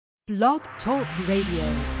Blog Talk Radio.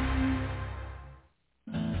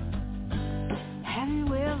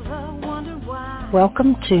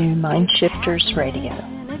 Welcome to MindShifters Radio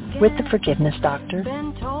with the Forgiveness Doctor,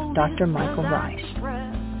 Dr. Michael Ryce.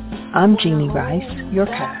 I'm Jeannie Ryce, your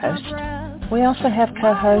co-host. We also have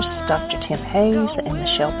co-hosts Dr. Tim Hayes and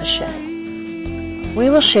Michelle Pacheco. We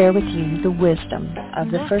will share with you the wisdom of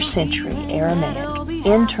the first century Aramaic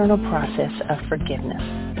internal process of forgiveness.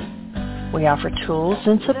 We offer tools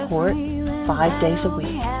and support 5 days a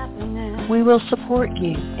week. We will support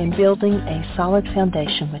you in building a solid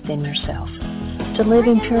foundation within yourself to live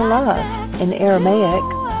in pure love, in Aramaic,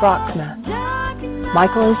 Rachma.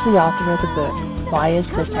 Michael is the author of the book, Why Is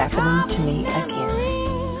This Happening to Me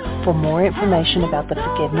Again? For more information about the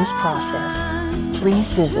forgiveness process, please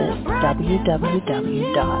visit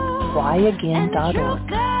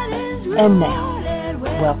www.whyagain.org. And now,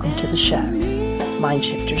 welcome to the show,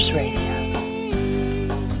 MindShifters Radio.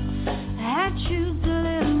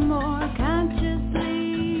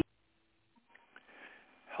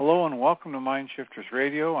 Hello and welcome to MindShifters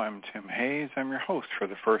Radio. I'm Tim Hayes. I'm your host for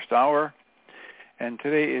the first hour. And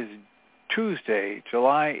today is Tuesday,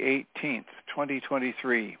 July 18th,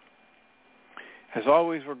 2023. As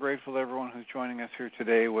always, we're grateful to everyone who's joining us here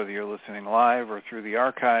today, whether you're listening live or through the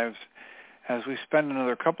archives, as we spend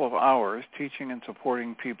another couple of hours teaching and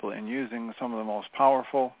supporting people in using some of the most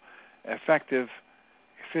powerful, effective,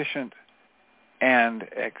 efficient, and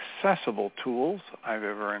accessible tools I've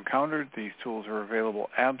ever encountered. These tools are available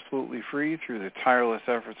absolutely free through the tireless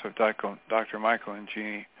efforts of Dr. Michael and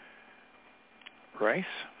Jeanie Ryce.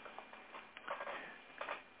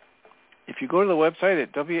 If you go to the website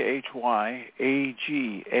at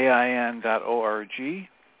whyagain.org,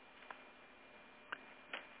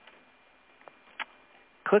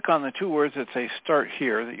 click on the two words that say Start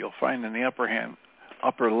Here that you'll find in the upper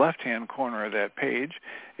left-hand corner of that page.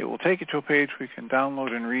 It will take you to a page where you can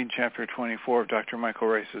download and read Chapter 24 of Dr. Michael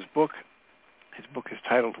Ryce's book. His book is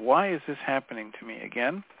titled, Why Is This Happening to Me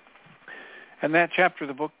Again? And that chapter of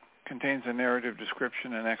the book contains a narrative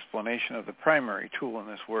description and explanation of the primary tool in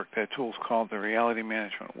this work. That tool is called the Reality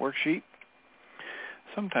Management Worksheet,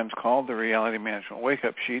 sometimes called the Reality Management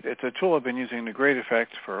Wake-Up Sheet. It's a tool I've been using to great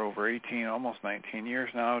effect for over 18, almost 19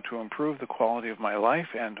 years now to improve the quality of my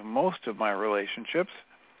life and most of my relationships,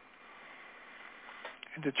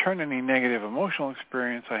 and to turn any negative emotional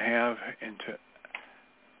experience I have into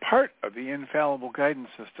part of the infallible guidance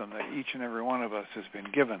system that each and every one of us has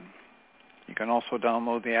been given. You can also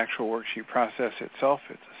download the actual worksheet process itself.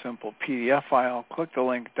 It's a simple PDF file. Click the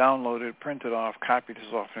link, download it, print it off, copy it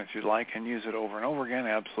as often as you'd like, and use it over and over again,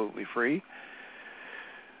 absolutely free.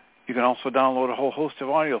 You can also download a whole host of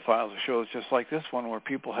audio files of shows just like this one where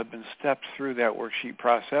people have been stepped through that worksheet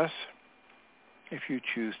process. If you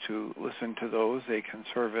choose to listen to those, they can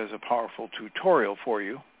serve as a powerful tutorial for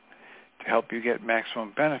you to help you get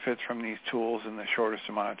maximum benefits from these tools in the shortest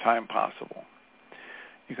amount of time possible.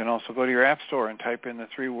 You can also go to your app store and type in the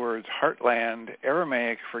three words Heartland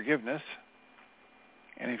Aramaic Forgiveness.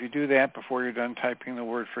 And if you do that, before you're done typing the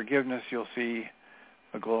word forgiveness, you'll see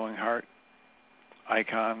a glowing heart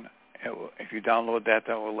icon. If you download that,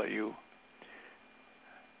 that will let you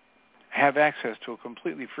have access to a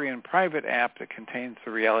completely free and private app that contains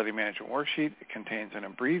the Reality Management Worksheet. It contains an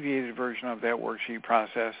abbreviated version of that worksheet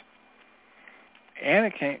process. And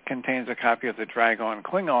it contains a copy of the Drag-On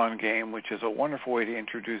Kling-On game, which is a wonderful way to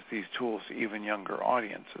introduce these tools to even younger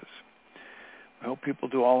audiences. We hope people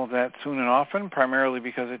do all of that soon and often, primarily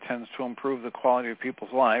because it tends to improve the quality of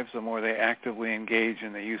people's lives the more they actively engage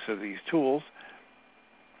in the use of these tools.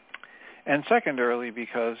 And secondarily,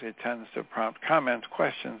 because it tends to prompt comments,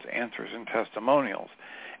 questions, answers, and testimonials.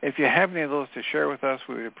 If you have any of those to share with us,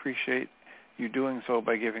 we would appreciate you doing so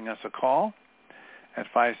by giving us a call at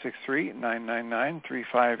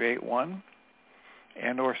 563-999-3581,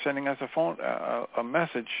 and or sending us a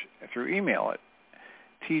message through email at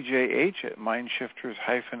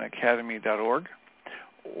tjh@mindshifters-academy.org,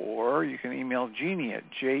 or you can email Jeanie at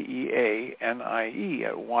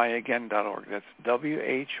jeanie@whyagain.org. That's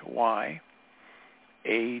whyagain.org.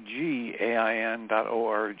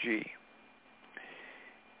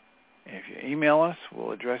 If you email us,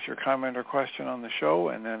 we'll address your comment or question on the show,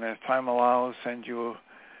 and then as time allows, send you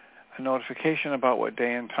a notification about what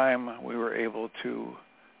day and time we were able to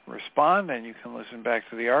respond, and you can listen back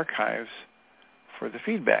to the archives for the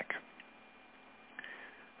feedback.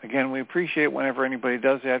 Again, we appreciate whenever anybody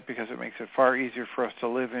does that because it makes it far easier for us to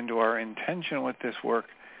live into our intention with this work.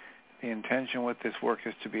 The intention with this work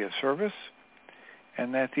is to be a service,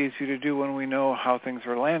 and that's easy to do when we know how things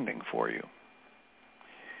are landing for you.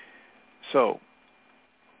 So,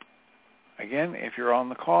 Again, if you're on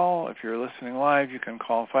the call, if you're listening live, you can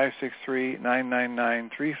call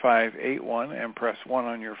 563-999-3581 and press 1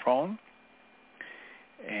 on your phone,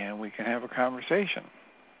 and we can have a conversation.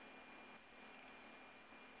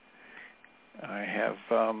 I have,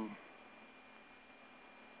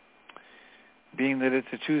 being that it's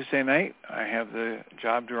a Tuesday night, I have the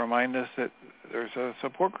job to remind us that there's a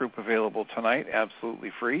support group available tonight,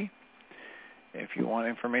 absolutely free. If you want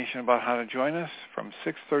information about how to join us from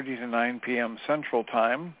 6:30 to 9 p.m. Central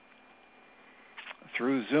Time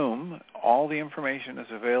through Zoom, all the information is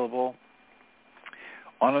available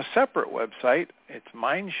on a separate website. It's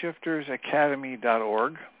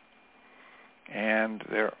MindShiftersAcademy.org. And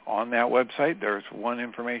there, on that website, there's one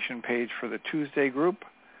information page for the Tuesday group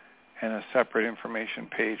and a separate information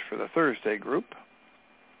page for the Thursday group.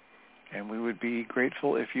 And we would be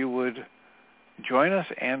grateful if you would join us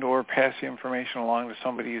and or pass the information along to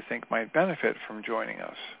somebody you think might benefit from joining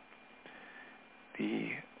us.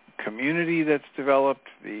 The community that's developed,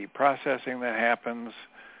 the processing that happens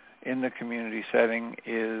in the community setting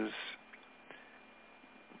is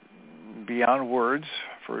beyond words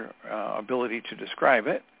for ability to describe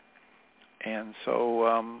it. And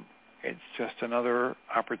so it's just another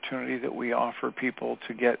opportunity that we offer people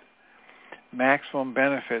to get maximum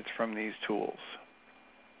benefits from these tools.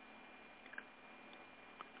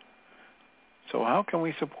 So how can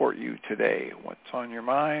we support you today? What's on your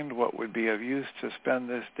mind? What would be of use to spend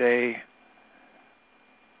this day?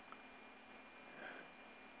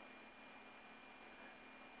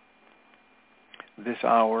 This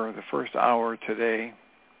hour, the first hour today,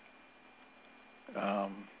 if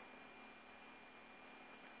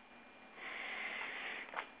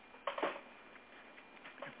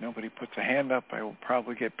nobody puts a hand up, I will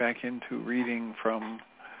probably get back into reading from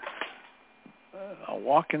A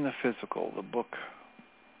Walk in the Physical, the book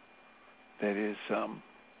that is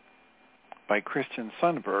by Christian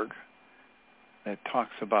Sundberg, that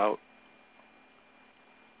talks about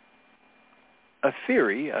a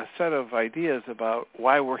theory, a set of ideas about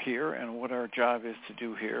why we're here and what our job is to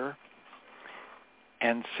do here.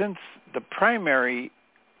 And since the primary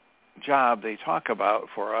job they talk about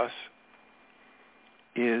for us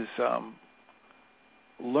is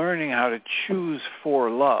learning how to choose for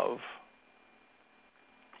love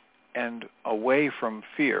and away from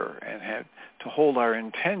fear, and have to hold our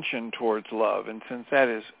intention towards love. And since that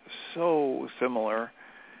is so similar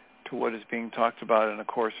to what is being talked about in A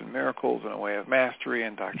Course in Miracles and A Way of Mastery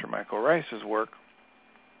and Dr. Michael Ryce's work,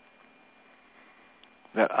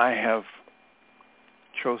 that I have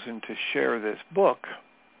chosen to share this book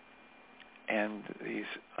and these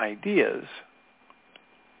ideas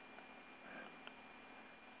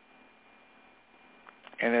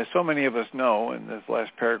And as so many of us know, in this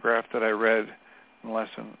last paragraph that I read in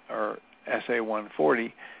lesson or essay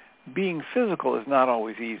 140, being physical is not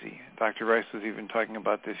always easy. Dr. Ryce was even talking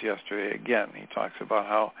about this yesterday again. He talks about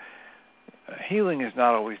how healing is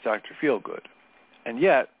not always Dr. Feelgood. And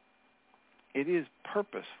yet, it is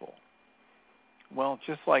purposeful. Well,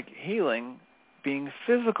 just like healing, being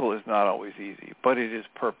physical is not always easy, but it is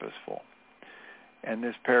purposeful. And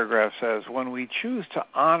this paragraph says, when we choose to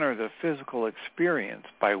honor the physical experience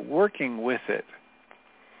by working with it,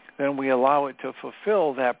 then we allow it to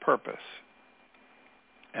fulfill that purpose.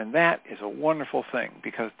 And that is a wonderful thing,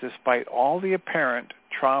 because despite all the apparent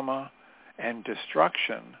trauma and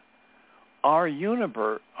destruction, our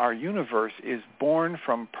universe is born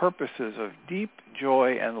from purposes of deep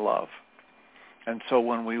joy and love. And so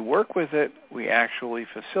when we work with it, we actually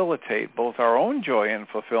facilitate both our own joy and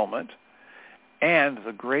fulfillment and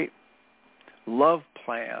the great love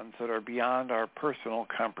plans that are beyond our personal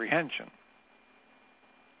comprehension.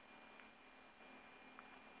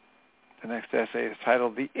 The next essay is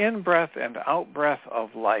titled The In-Breath and Out-Breath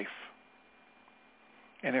of Life.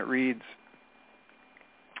 And it reads,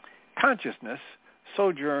 consciousness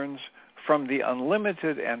sojourns from the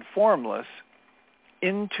unlimited and formless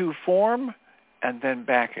into form and then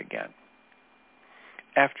back again.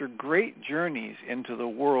 After great journeys into the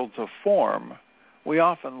worlds of form, we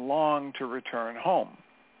often long to return home.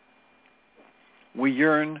 We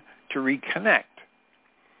yearn to reconnect,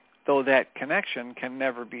 though that connection can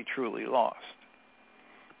never be truly lost.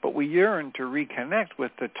 But we yearn to reconnect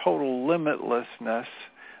with the total limitlessness,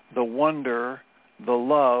 the wonder, the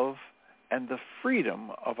love, and the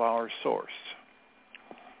freedom of our source.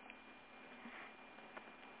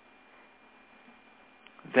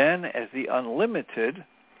 Then, as the unlimited,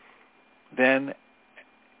 then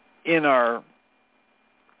in our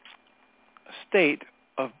state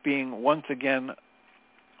of being once again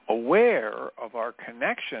aware of our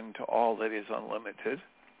connection to all that is unlimited,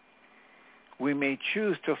 we may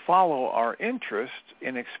choose to follow our interest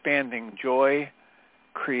in expanding joy,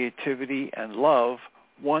 creativity, and love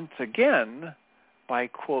once again by,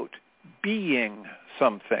 quote, being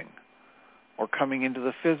something, or coming into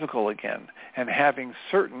the physical again and having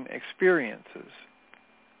certain experiences.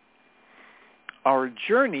 Our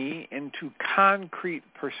journey into concrete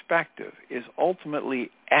perspective is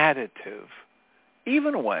ultimately additive,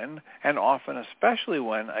 even when, and often especially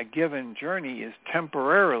when, a given journey is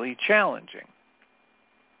temporarily challenging.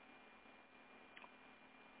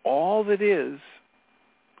 All that is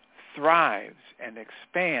thrives and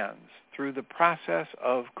expands through the process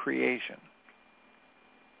of creation.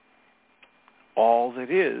 All that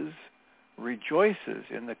is rejoices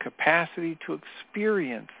in the capacity to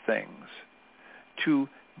experience things, to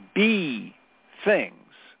be things,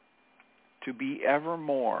 to be ever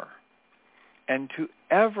more, and to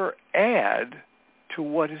ever add to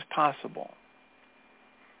what is possible.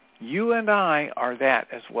 You and I are that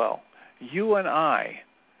as well. You and I,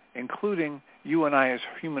 including you and I as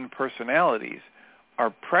human personalities,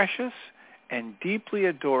 are precious and deeply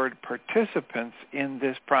adored participants in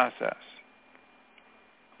this process.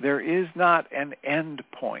 There is not an end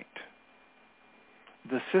point.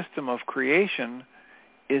 The system of creation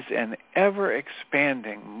is an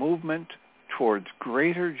ever-expanding movement towards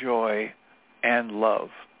greater joy and love.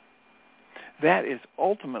 That is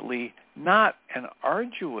ultimately not an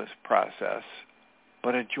arduous process,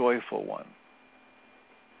 but a joyful one.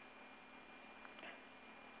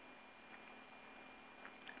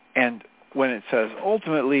 And when it says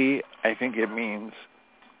ultimately, I think it means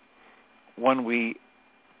when we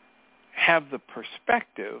have the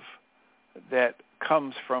perspective that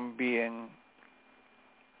comes from being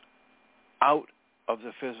out of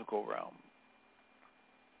the physical realm,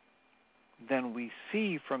 then we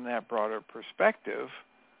see from that broader perspective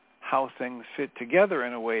how things fit together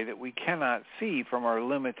in a way that we cannot see from our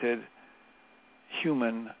limited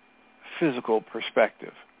human physical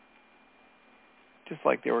perspective. Just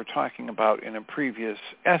like they were talking about in a previous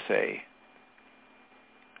essay,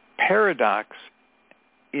 paradox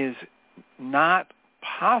is not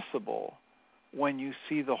possible when you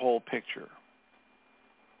see the whole picture.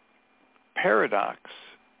 Paradox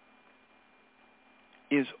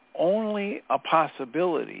is only a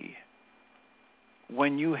possibility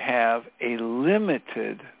when you have a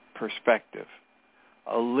limited perspective,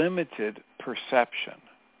 a limited perception.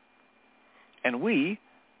 And we,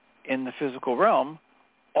 in the physical realm,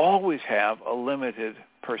 always have a limited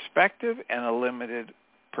perspective and a limited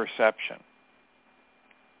perception.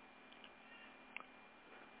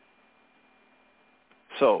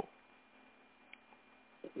 So,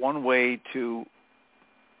 one way to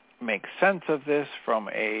make sense of this from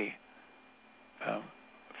a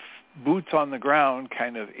boots on the ground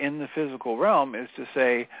kind of in the physical realm is to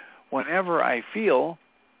say, whenever I feel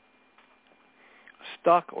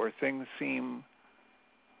stuck or things seem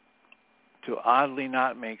to oddly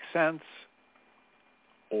not make sense,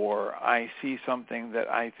 or I see something that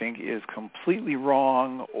I think is completely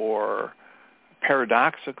wrong or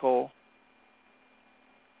paradoxical,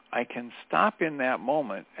 I can stop in that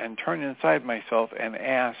moment and turn inside myself and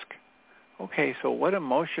ask, okay, so what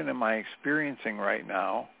emotion am I experiencing right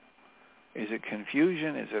now? Is it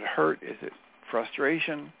confusion? Is it hurt? Is it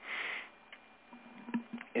frustration?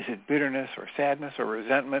 Is it bitterness or sadness or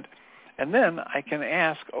resentment? And then I can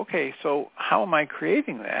ask, okay, so how am I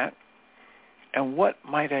creating that? And what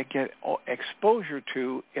might I get exposure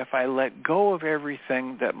to if I let go of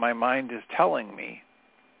everything that my mind is telling me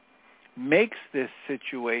makes this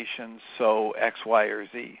situation so X, Y, or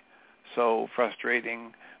Z, so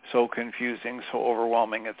frustrating, so confusing, so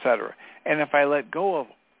overwhelming, etc. And if I let go of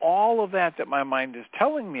all of that my mind is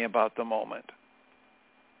telling me about the moment,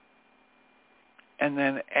 and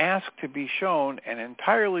then ask to be shown an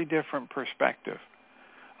entirely different perspective,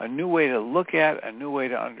 a new way to look at, a new way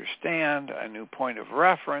to understand, a new point of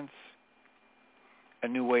reference, a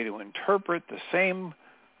new way to interpret the same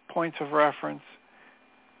points of reference.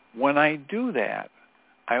 When I do that,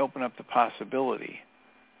 I open up the possibility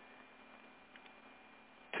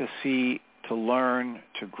to see, to learn,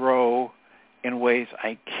 to grow in ways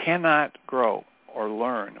I cannot grow or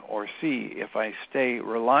learn or see if I stay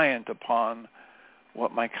reliant upon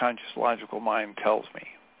what my conscious logical mind tells me.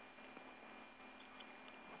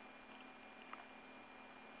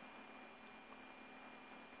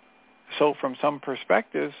 So from some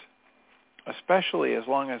perspectives, especially as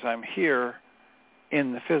long as I'm here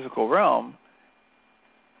in the physical realm,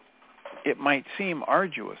 it might seem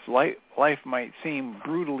arduous. Life might seem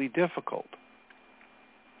brutally difficult.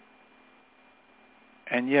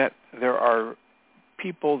 And yet there are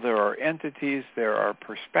people, there are entities, there are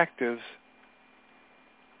perspectives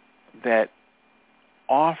that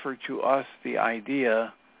offer to us the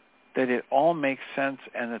idea that it all makes sense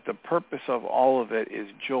and that the purpose of all of it is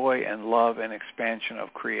joy and love and expansion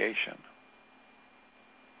of creation.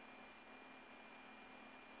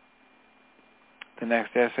 The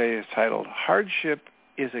next essay is titled, Hardship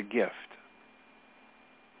is a Gift.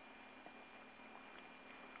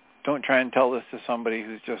 Don't try and tell this to somebody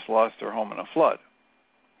who's just lost their home in a flood.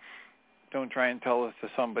 Don't try and tell this to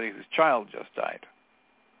somebody whose child just died.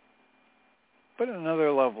 But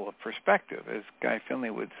another level of perspective, as Guy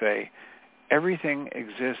Finley would say, everything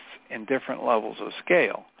exists in different levels of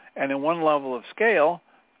scale. And in one level of scale,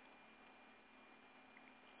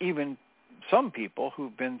 even some people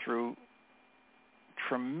who've been through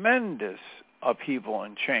tremendous upheaval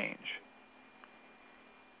and change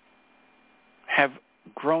have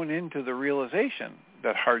grown into the realization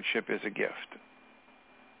that hardship is a gift.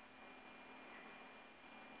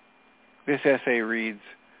 This essay reads,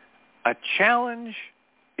 a challenge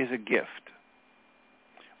is a gift.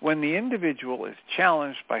 When the individual is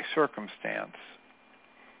challenged by circumstance,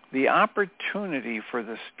 the opportunity for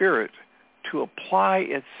the spirit to apply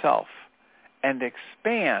itself and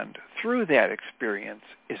expand through that experience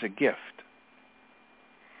is a gift.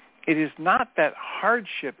 It is not that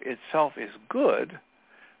hardship itself is good,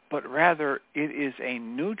 but rather it is a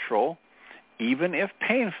neutral, even if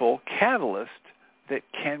painful, catalyst that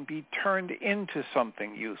can be turned into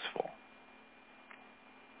something useful.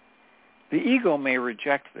 The ego may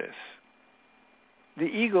reject this. The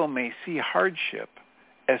ego may see hardship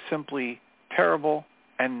as simply terrible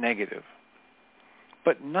and negative.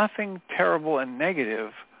 But nothing terrible and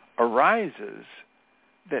negative arises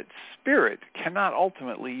that spirit cannot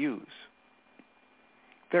ultimately use.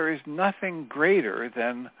 There is nothing greater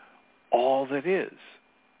than all that is.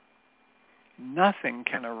 Nothing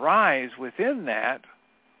can arise within that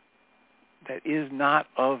is not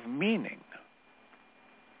of meaning.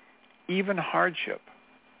 Even hardship,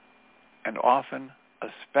 and often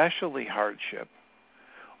especially hardship,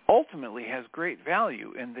 ultimately has great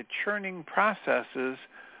value in the churning processes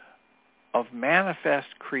of manifest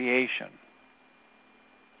creation.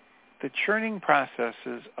 The churning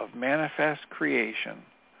processes of manifest creation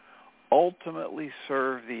ultimately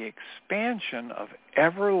serve the expansion of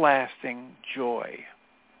everlasting joy.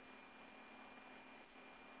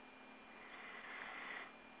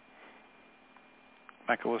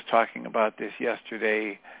 Michael was talking about this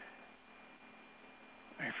yesterday.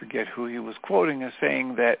 I forget who he was quoting as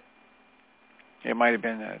saying that it might have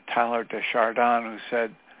been Tyler Desjardins who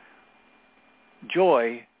said,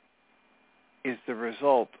 joy is the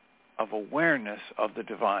result of awareness of the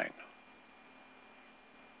divine.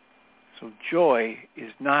 So joy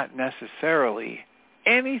is not necessarily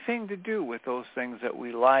anything to do with those things that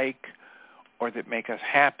we like or that make us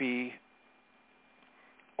happy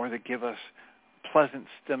or that give us pleasant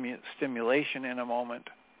stimulation in a moment.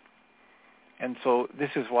 And so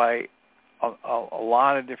this is why a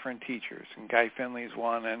lot of different teachers, and Guy Finley's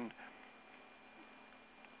one, and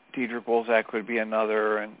Diedrich Wolzak would be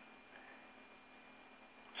another, and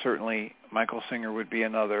certainly Michael Singer would be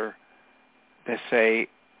another, that say,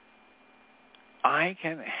 I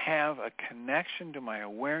can have a connection to my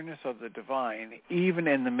awareness of the divine even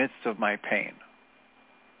in the midst of my pain.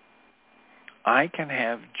 I can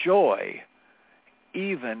have joy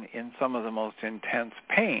even in some of the most intense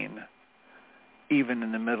pain, even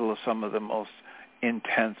in the middle of some of the most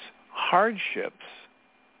intense hardships,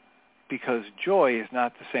 because joy is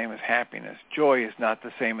not the same as happiness. Joy is not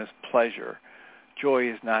the same as pleasure. Joy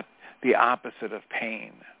is not the opposite of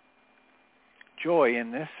pain. Joy,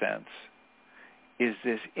 in this sense, is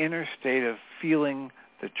this inner state of feeling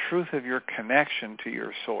the truth of your connection to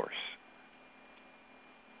your source.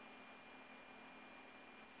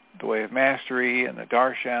 The Way of Mastery and the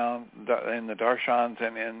Darshans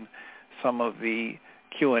and in some of the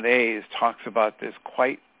Q&As talks about this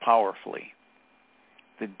quite powerfully.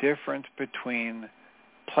 The difference between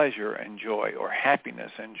pleasure and joy, or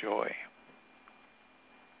happiness and joy.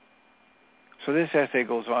 So this essay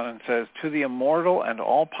goes on and says, to the immortal and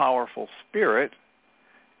all-powerful spirit,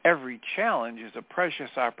 every challenge is a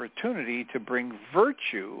precious opportunity to bring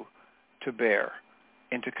virtue to bear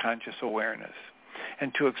into conscious awareness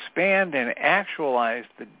and to expand and actualize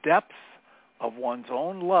the depth of one's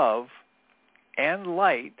own love and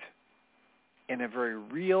light in a very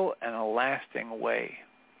real and a lasting way.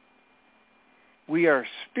 We are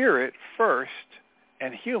spirit first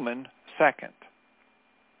and human second.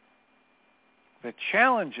 The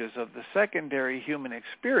challenges of the secondary human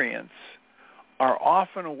experience are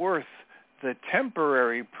often worth the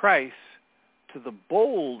temporary price to the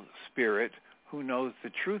bold spirit who knows the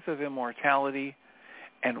truth of immortality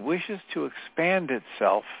and wishes to expand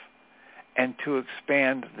itself and to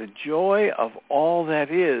expand the joy of all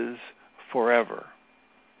that is forever.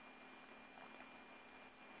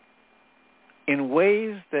 In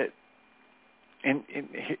ways that,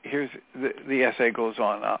 here's the essay goes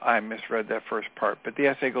on. I misread that first part, but the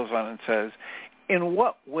essay goes on and says, in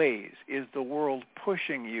what ways is the world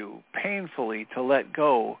pushing you painfully to let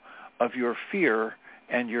go of your fear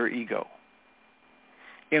and your ego?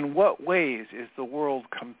 In what ways is the world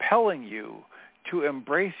compelling you to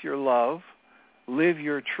embrace your love, live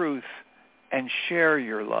your truth, and share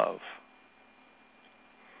your love?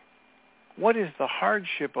 What is the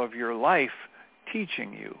hardship of your life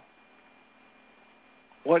teaching you?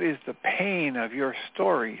 What is the pain of your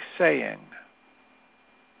story saying?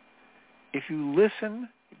 If you listen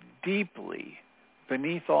deeply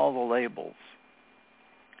beneath all the labels,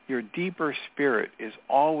 your deeper spirit is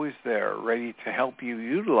always there, ready to help you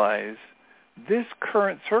utilize this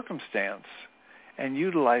current circumstance and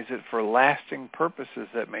utilize it for lasting purposes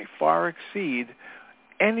that may far exceed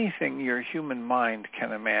anything your human mind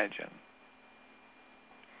can imagine.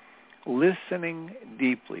 Listening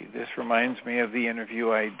deeply. This reminds me of the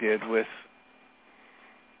interview I did with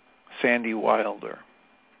Sandy Wilder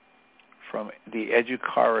from the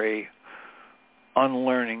Educare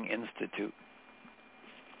Unlearning Institute.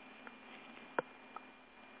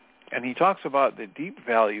 And he talks about the deep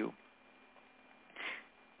value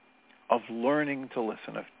of learning to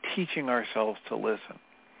listen, of teaching ourselves to listen.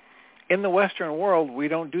 In the Western world, we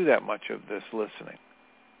don't do that much of this listening.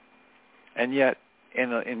 And yet,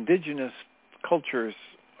 in indigenous cultures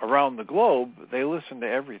around the globe, they listen to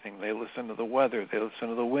everything. They listen to the weather. They listen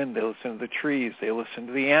to the wind. They listen to the trees. They listen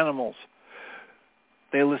to the animals.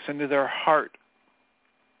 They listen to their heart.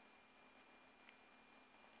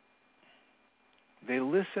 They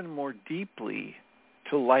listen more deeply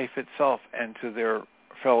to life itself and to their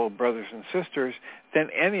fellow brothers and sisters than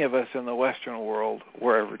any of us in the Western world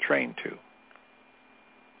were ever trained to.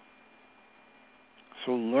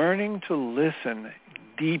 So learning to listen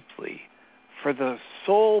deeply for the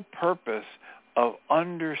sole purpose of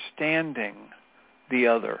understanding the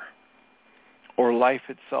other or life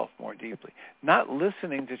itself more deeply. Not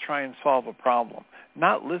listening to try and solve a problem.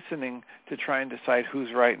 Not listening to try and decide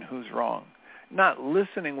who's right and who's wrong. Not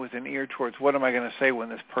listening with an ear towards what am I going to say when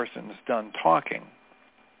this person is done talking.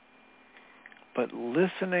 But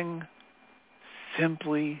listening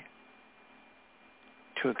simply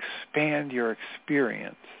to expand your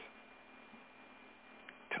experience,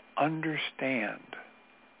 to understand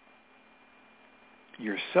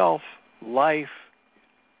yourself, life,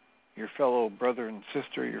 your fellow brother and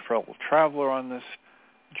sister, your fellow traveler on this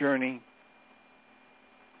journey,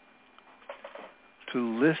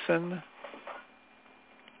 to listen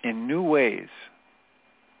in new ways,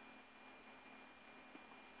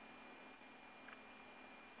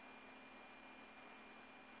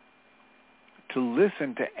 to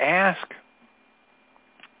listen, to ask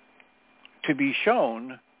to be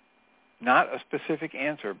shown, not a specific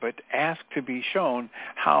answer, but ask to be shown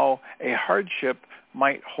how a hardship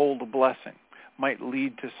might hold a blessing, might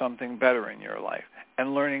lead to something better in your life.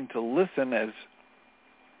 And learning to listen, as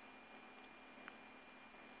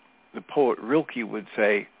the poet Rilke would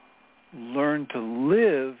say, learn to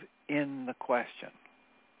live in the question,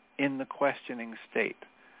 in the questioning state,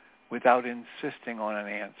 without insisting on an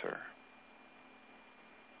answer.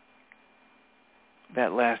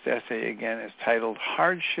 That last essay, again, is titled,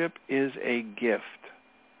 Hardship is a Gift.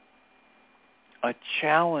 A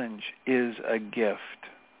challenge is a gift.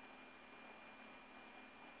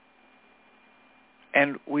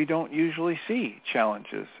 And we don't usually see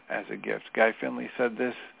challenges as a gift. Guy Finley said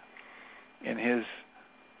this in his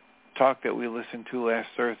talk that we listened to last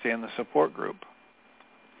Thursday in the support group.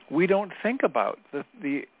 We don't think about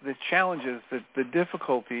the challenges, the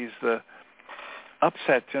difficulties, the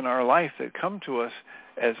upsets in our life that come to us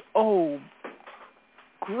as, oh,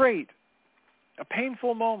 great, a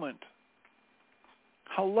painful moment.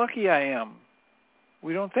 How lucky I am.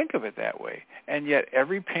 We don't think of it that way. And yet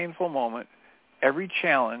every painful moment, every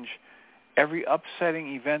challenge, every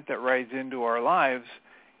upsetting event that rides into our lives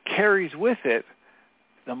carries with it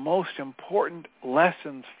the most important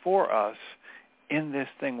lessons for us in this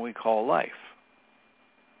thing we call life.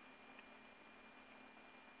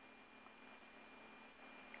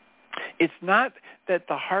 It's not that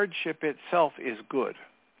the hardship itself is good.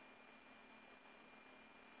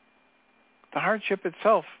 The hardship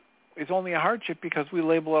itself is only a hardship because we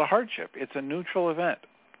label it a hardship. It's a neutral event.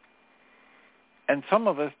 And some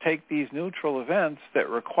of us take these neutral events that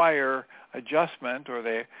require adjustment, or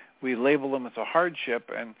we label them as a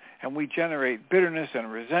hardship, and we generate bitterness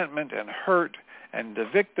and resentment and hurt and the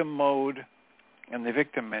victim mode and the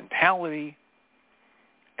victim mentality.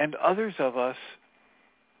 And others of us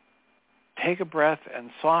take a breath and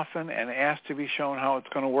soften and ask to be shown how it's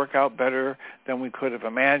going to work out better than we could have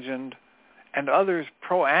imagined. And others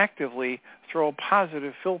proactively throw a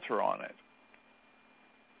positive filter on it.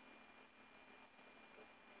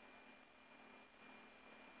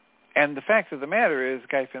 And the fact of the matter is,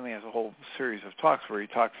 Guy Finley has a whole series of talks where he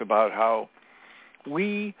talks about how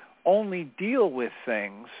we only deal with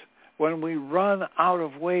things when we run out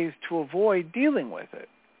of ways to avoid dealing with it.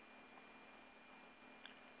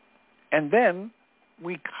 And then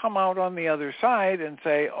we come out on the other side and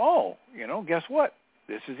say, oh, guess what?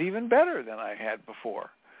 This is even better than I had before.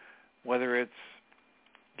 Whether it's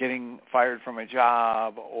getting fired from a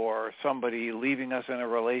job or somebody leaving us in a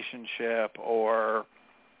relationship or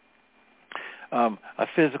a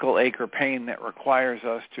physical ache or pain that requires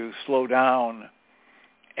us to slow down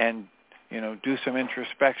and, do some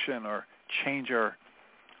introspection or change our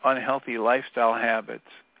unhealthy lifestyle habits.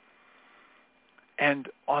 And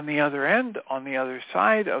on the other end, on the other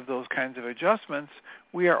side of those kinds of adjustments,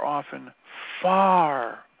 we are often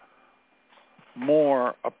far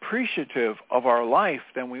more appreciative of our life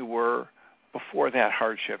than we were before that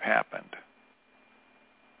hardship happened.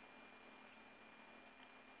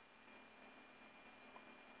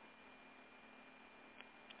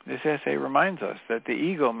 This essay reminds us that the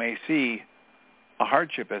ego may see a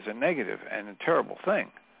hardship as a negative and a terrible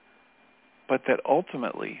thing, but that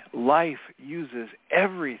ultimately life uses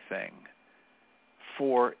everything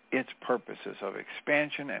for its purposes of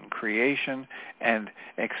expansion and creation and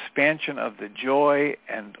expansion of the joy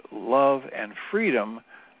and love and freedom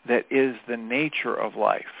that is the nature of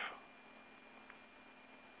life.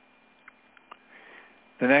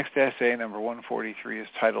 The next essay, number 143, is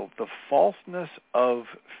titled The Falseness of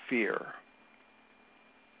Fear.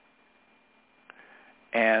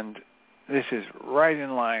 And this is right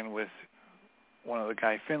in line with one of the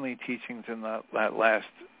Guy Finley teachings in that last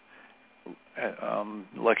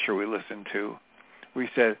lecture we listened to.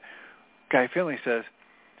 Guy Finley says,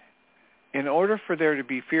 in order for there to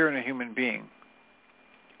be fear in a human being,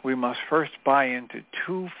 we must first buy into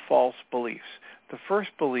two false beliefs. The first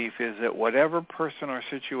belief is that whatever person or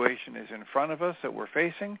situation is in front of us that we're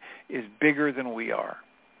facing is bigger than we are.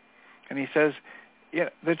 And he says,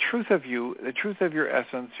 the truth of you, the truth of your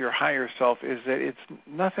essence, your higher self, is that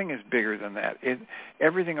nothing is bigger than that.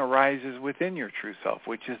 Everything arises within your true self,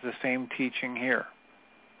 which is the same teaching here.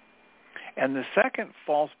 And the second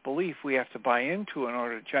false belief we have to buy into in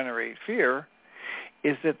order to generate fear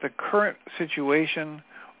is that the current situation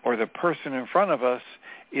or the person in front of us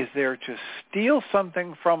is there to steal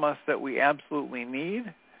something from us that we absolutely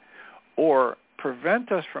need or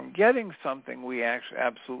prevent us from getting something we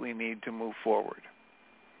absolutely need to move forward.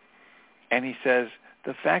 And he says,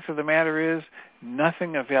 the fact of the matter is,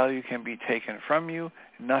 nothing of value can be taken from you.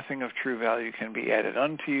 Nothing of true value can be added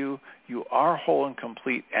unto you. You are whole and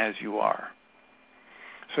complete as you are.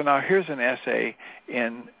 So now here's an essay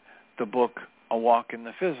in the book A Walk in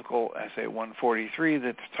the Physical, essay 143,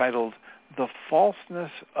 that's titled The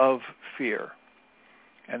Falseness of Fear.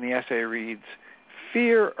 And the essay reads,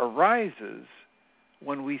 fear arises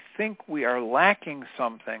when we think we are lacking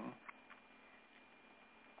something,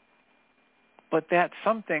 but that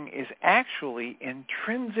something is actually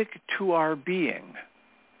intrinsic to our being.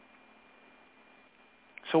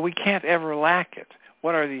 So we can't ever lack it.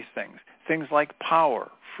 What are these things? Things like power,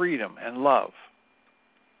 freedom, and love.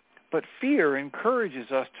 But fear encourages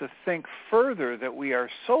us to think further that we are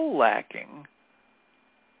so lacking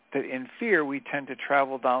that in fear we tend to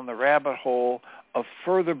travel down the rabbit hole of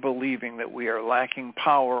further believing that we are lacking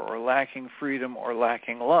power or lacking freedom or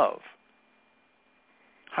lacking love.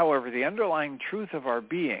 However, the underlying truth of our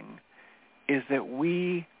being is that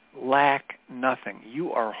we lack nothing.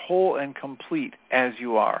 You are whole and complete as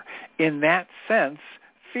you are. In that sense,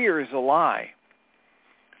 fear is a lie.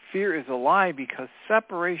 Fear is a lie because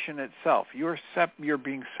separation itself, you're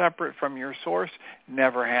being separate from your source,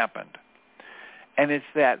 never happened. And it's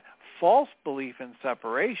that false belief in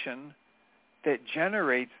separation that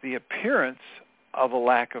generates the appearance of a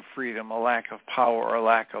lack of freedom, a lack of power, or a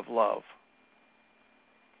lack of love.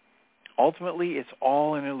 Ultimately, it's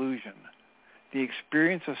all an illusion. The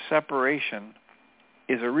experience of separation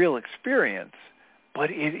is a real experience,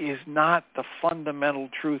 but it is not the fundamental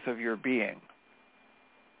truth of your being.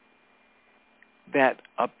 That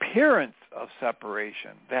appearance of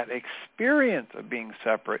separation, that experience of being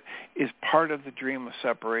separate, is part of the dream of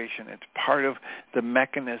separation. It's part of the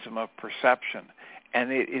mechanism of perception,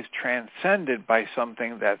 and it is transcended by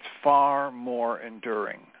something that's far more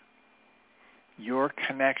enduring. Your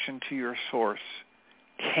connection to your source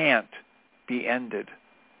can't be ended.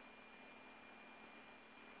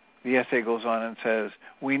 The essay goes on and says,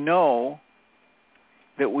 we know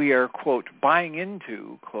that we are, quote, buying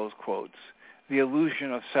into, close quotes, the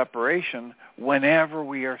illusion of separation whenever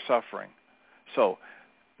we are suffering. So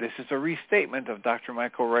this is a restatement of Dr.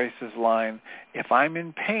 Michael Ryce's line, if I'm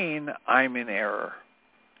in pain, I'm in error.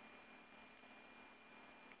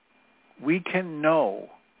 We can know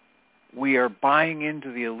we are buying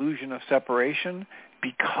into the illusion of separation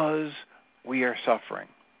because we are suffering.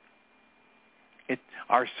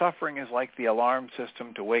 Our suffering is like the alarm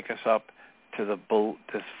system to wake us up to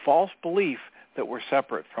this false belief that we're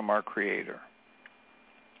separate from our Creator,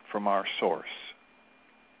 from our source.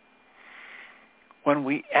 When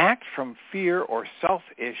we act from fear or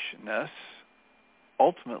selfishness,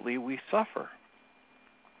 ultimately we suffer.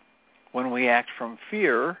 When we act from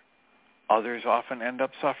fear, others often end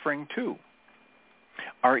up suffering too.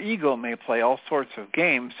 Our ego may play all sorts of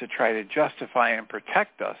games to try to justify and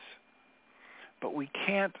protect us, but we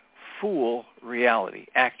can't fool reality,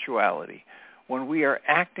 actuality. When we are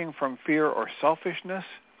acting from fear or selfishness,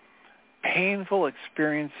 painful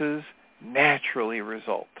experiences naturally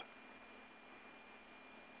result.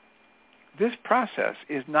 This process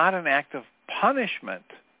is not an act of punishment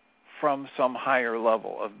from some higher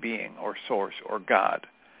level of being or source or God.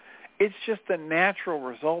 It's just the natural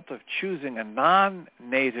result of choosing a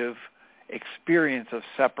non-native experience of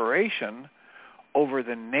separation over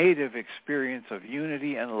the native experience of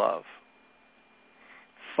unity and love.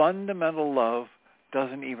 Fundamental love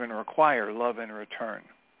doesn't even require love in return.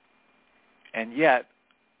 And yet,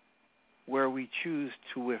 where we choose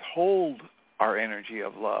to withhold our energy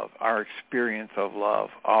of love, our experience of love,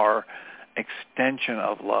 our extension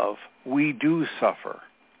of love, we do suffer.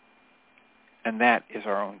 And that is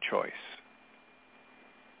our own choice.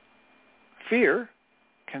 Fear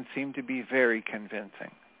can seem to be very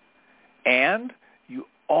convincing. And you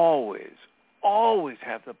always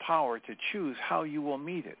have the power to choose how you will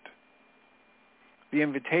meet it. The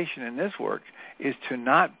invitation in this work is to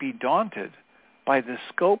not be daunted by the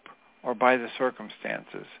scope or by the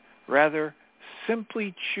circumstances. Rather,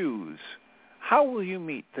 simply choose how will you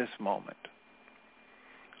meet this moment.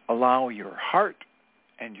 Allow your heart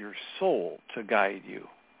and your soul to guide you.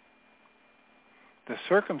 The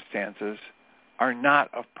circumstances are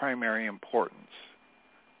not of primary importance.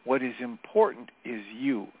 What is important is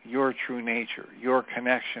you, your true nature, your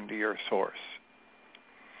connection to your source,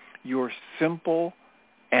 your simple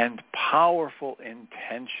and powerful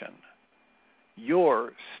intention,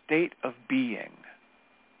 your state of being.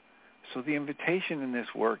 So the invitation in this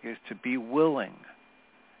work is to be willing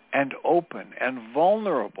and open and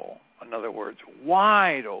vulnerable, in other words,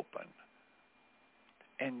 wide open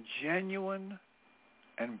and genuine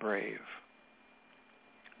and brave.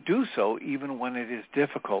 Do so even when it is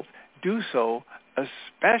difficult. Do so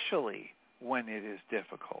especially when it is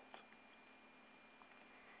difficult.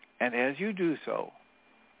 And as you do so,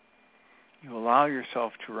 you allow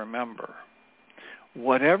yourself to remember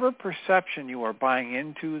whatever perception you are buying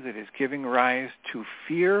into that is giving rise to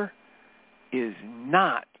fear is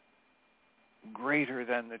not greater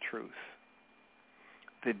than the truth.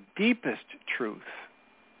 The deepest truth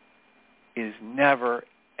is never,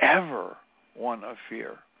 ever one of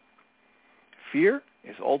fear. Fear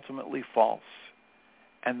is ultimately false,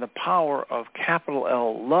 and the power of capital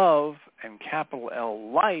L love and capital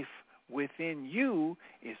L life within you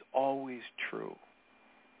is always true.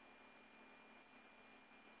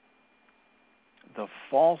 The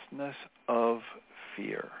falseness of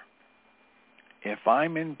fear. If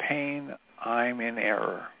I'm in pain, I'm in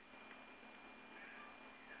error.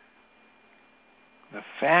 The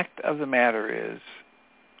fact of the matter is,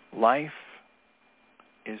 life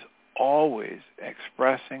is always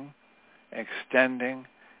expressing, extending,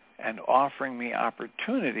 and offering me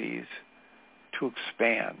opportunities to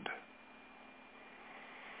expand.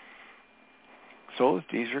 So as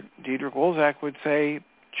Dietrich Wolzak would say,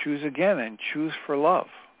 choose again and choose for love.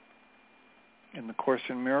 In the Course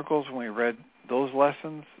in Miracles, when we read those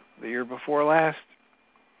lessons the year before last,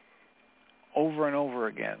 over and over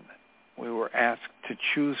again, we were asked to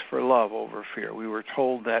choose for love over fear. We were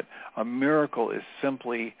told that a miracle is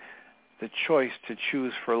simply the choice to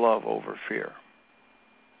choose for love over fear.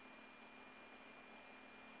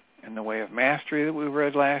 In the Way of Mastery that we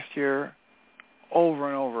read last year, over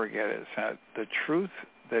and over again it said, the truth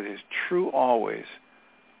that is true always,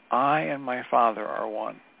 I and my Father are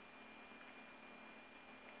one.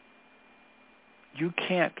 You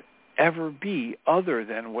can't ever be other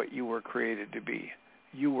than what you were created to be.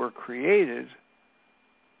 You were created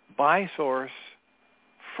by Source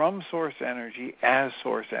from source energy as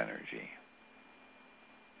source energy.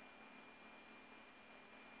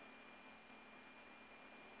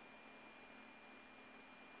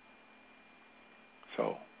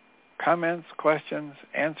 So, comments, questions,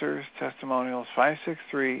 answers, testimonials,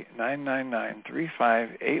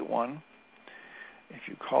 563-999-3581. If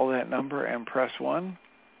you call that number and press 1,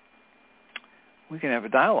 we can have a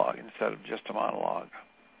dialogue instead of just a monologue.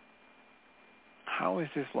 How is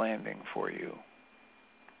this landing for you?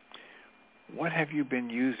 What have you been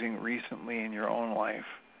using recently in your own life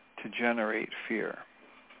to generate fear?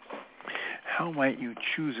 How might you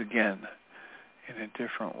choose again in a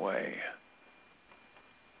different way?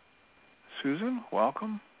 Susan,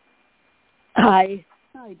 welcome. Hi,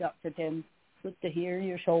 Dr. Tim. Good to hear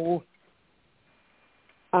your show.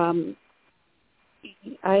 I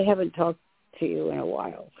haven't talked to you in a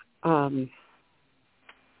while.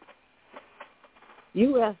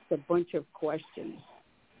 You asked a bunch of questions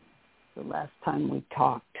the last time we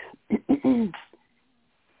talked,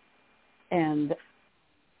 and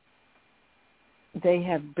they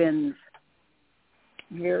have been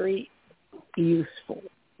very useful.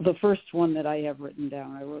 The first one that I have written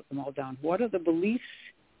down, I wrote them all down. What are the beliefs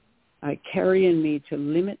I carry in me to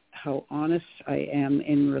limit how honest I am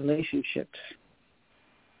in relationships?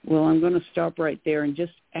 Well, I'm going to stop right there and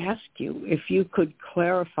just ask you if you could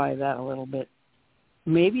clarify that a little bit.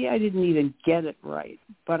 Maybe I didn't even get it right,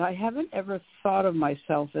 but I haven't ever thought of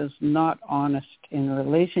myself as not honest in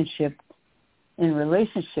relationships. In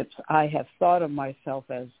relationships, I have thought of myself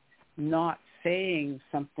as not saying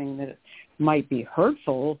something that might be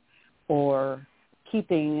hurtful or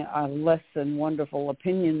keeping a less than wonderful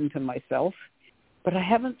opinion to myself, but I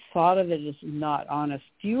haven't thought of it as not honest.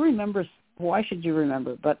 Do you remember? Why should you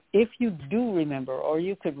remember? But if you do remember, or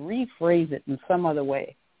you could rephrase it in some other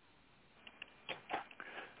way.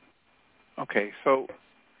 Okay, so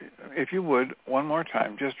if you would, one more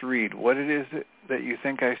time, just read what it is that you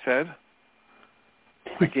think I said.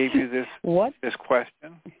 I gave you this this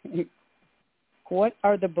question. What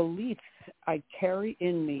are the beliefs I carry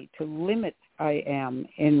in me to limit I am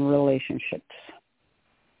in relationships?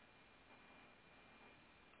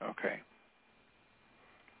 Okay.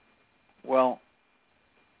 Well,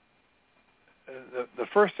 the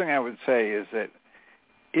first thing I would say is that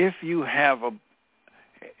if you have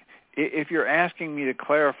if you're asking me to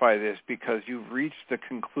clarify this because you've reached the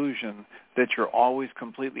conclusion that you're always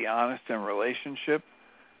completely honest in relationship,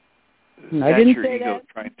 that's your ego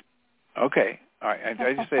trying to. Okay, all right.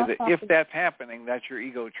 I just say that if that's happening, that's your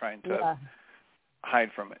ego trying to hide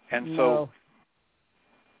from it, and so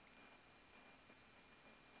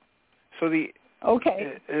the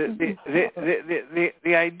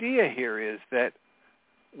the idea here is that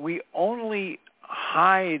we only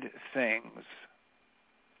hide things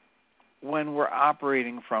when we're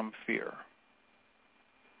operating from fear.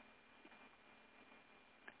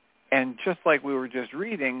 And just like we were just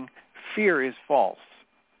reading, fear is false.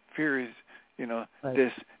 Fear is, right,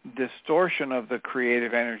 this distortion of the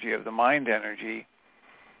creative energy, of the mind energy,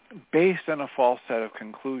 based on a false set of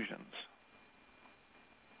conclusions.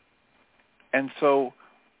 And so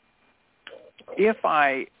if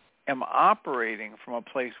I am operating from a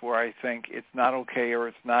place where I think it's not okay or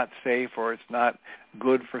it's not safe or it's not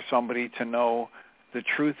good for somebody to know the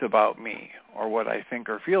truth about me or what I think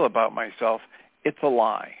or feel about myself, it's a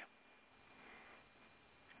lie.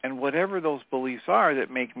 And whatever those beliefs are that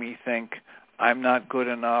make me think I'm not good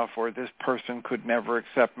enough or this person could never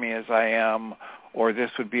accept me as I am or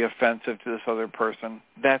this would be offensive to this other person,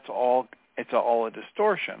 it's all a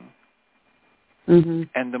distortion. Mm-hmm.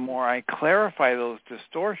 And the more I clarify those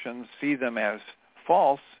distortions, see them as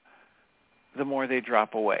false, the more they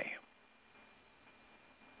drop away.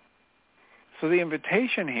 So the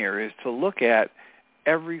invitation here is to look at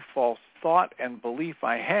every false thought and belief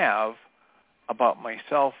I have about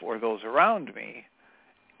myself or those around me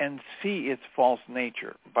and see its false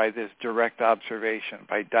nature by this direct observation,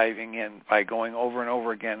 by diving in, by going over and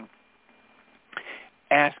over again,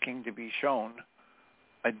 asking to be shown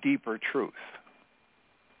a deeper truth.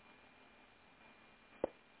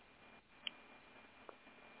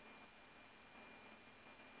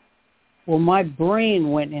 Well, my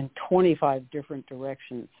brain went in 25 different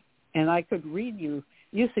directions, and I could read you.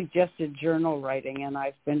 You suggested journal writing, and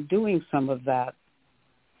I've been doing some of that.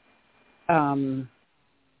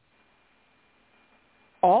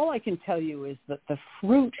 All I can tell you is that the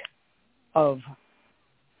fruit of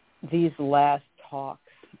these last talks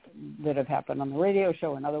that have happened on the radio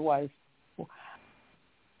show and otherwise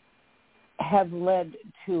have led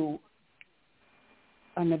to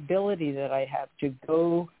an ability that I have to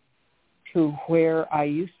go to where I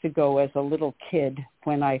used to go as a little kid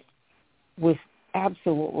when I was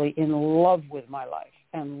absolutely in love with my life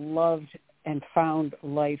and loved and found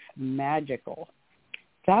life magical.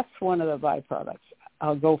 That's one of the byproducts.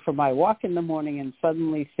 I'll go for my walk in the morning and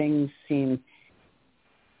suddenly things seem,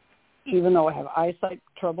 even though I have eyesight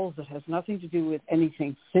troubles, it has nothing to do with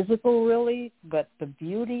anything physical really, but the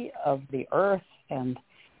beauty of the earth and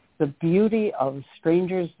the beauty of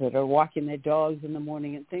strangers that are walking their dogs in the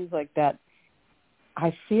morning and things like that.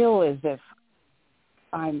 I feel as if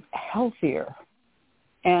I'm healthier.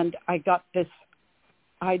 And I got this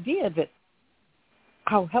idea that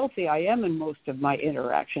how healthy I am in most of my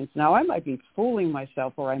interactions. Now, I might be fooling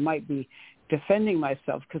myself or I might be defending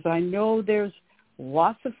myself because I know there's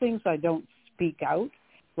lots of things I don't speak out.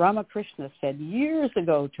 Ramakrishna said years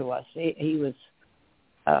ago to us, he was,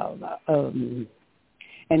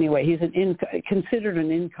 anyway, he's considered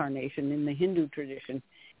an incarnation in the Hindu tradition,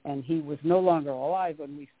 and he was no longer alive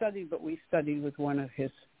when we studied, but we studied with one of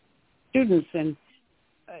his students, and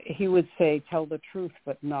he would say, tell the truth,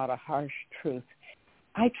 but not a harsh truth.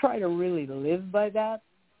 I try to really live by that,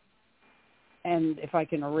 and if I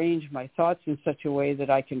can arrange my thoughts in such a way that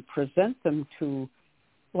I can present them to,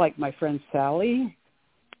 like my friend Sally,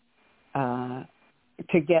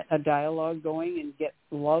 to get a dialogue going and get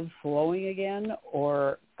love flowing again,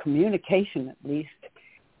 or communication at least,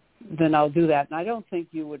 then I'll do that. And I don't think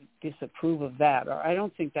you would disapprove of that, or I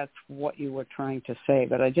don't think that's what you were trying to say,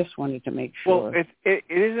 but I just wanted to make sure. Well, it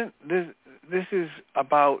isn't. This is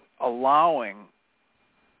about allowing,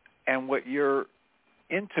 and what you're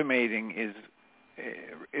intimating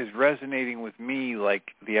is resonating with me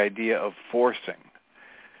like the idea of forcing.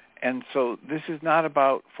 And so this is not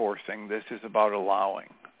about forcing. This is about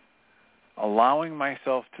allowing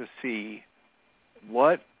myself to see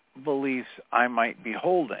what beliefs I might be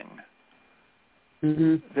holding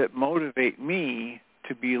that motivate me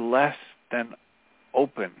to be less than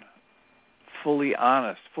open, fully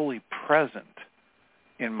honest, fully present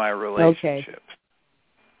in my relationships. Okay.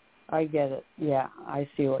 I get it. Yeah, I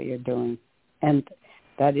see what you're doing. And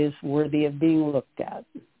that is worthy of being looked at.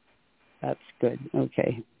 That's good.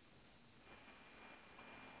 Okay.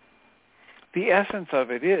 The essence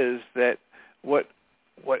of it is that what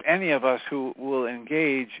any of us who will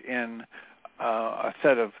engage in a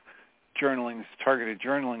set of journalings, targeted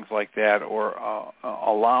journalings like that, or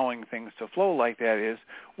allowing things to flow like that, is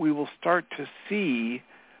we will start to see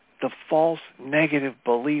the false negative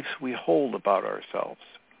beliefs we hold about ourselves.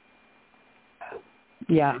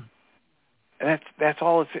 Yeah. And that's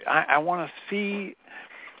all it's. I want to see,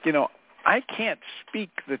 I can't speak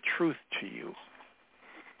the truth to you.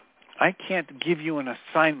 I can't give you an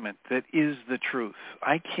assignment that is the truth.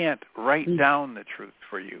 I can't write down the truth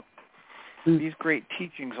for you. These great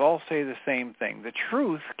teachings all say the same thing. The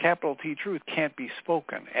truth, capital T truth, can't be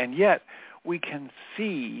spoken. And yet we can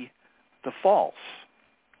see the false.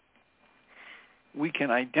 We can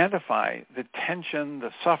identify the tension,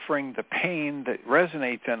 the suffering, the pain that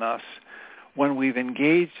resonates in us when we've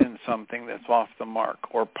engaged in something that's off the mark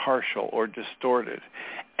or partial or distorted.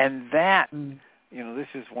 And that... this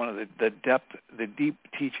is one of the deep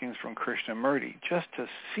teachings from Krishnamurti, just to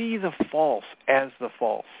see the false as the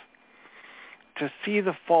false, to see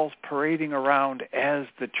the false parading around as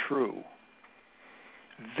the true.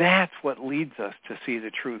 That's what leads us to see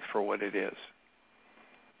the truth for what it is.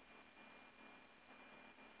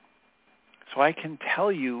 So I can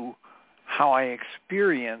tell you how I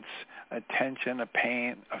experience a tension, a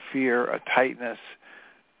pain, a fear, a tightness,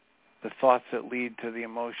 the thoughts that lead to the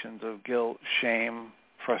emotions of guilt, shame,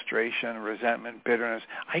 frustration, resentment, bitterness.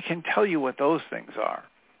 I can tell you what those things are.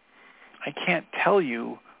 I can't tell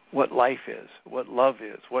you what life is, what love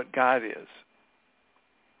is, what God is.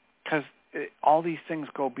 Because all these things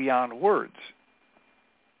go beyond words,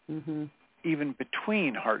 even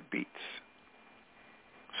between heartbeats.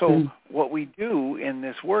 So what we do in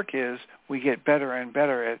this work is we get better and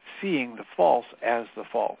better at seeing the false as the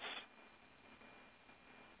false.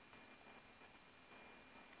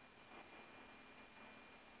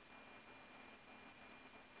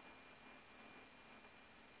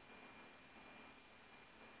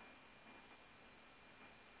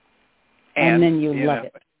 And then you love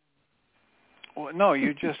it. Well, no,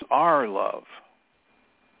 you just are love.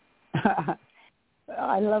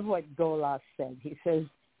 I love what Golas said. He says,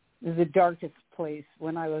 the darkest place,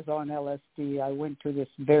 when I was on LSD, I went to this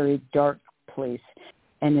very dark place,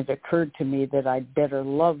 and it occurred to me that I'd better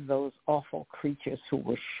love those awful creatures who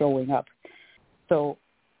were showing up. So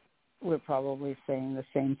we're probably saying the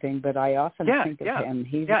same thing, but I often think of him.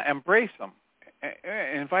 Embrace them.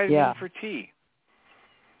 Invite him in for tea.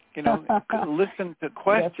 Listen to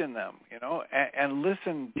question them, and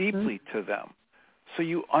listen deeply to them so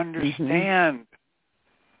you understand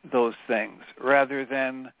those things rather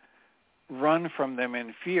than run from them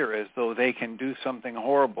in fear as though they can do something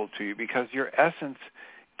horrible to you, because your essence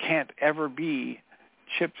can't ever be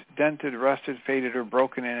chipped, dented, rusted, faded, or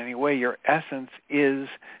broken in any way. Your essence is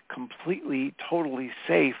completely, totally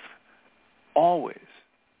safe always.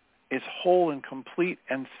 It's whole and complete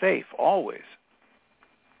and safe always.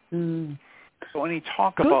 Mm. So any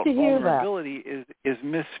talk about vulnerability is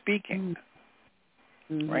misspeaking,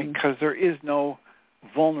 right? Because there is no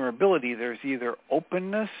vulnerability. There's either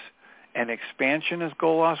openness and expansion, as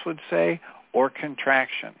Golos would say, or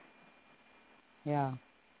contraction. Yeah.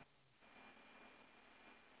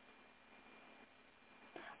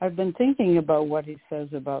 I've been thinking about what he says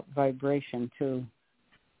about vibration, too.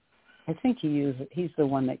 I think he's the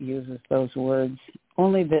one that uses those words.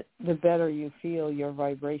 Only that the better you feel, your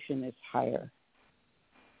vibration is higher.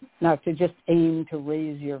 Now, to just aim to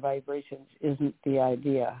raise your vibrations isn't the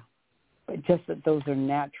idea, but just that those are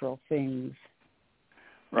natural things.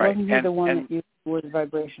 Right. Wasn't he the one that used the word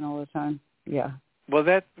vibration all the time? Yeah. Well,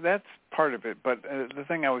 that's part of it. But the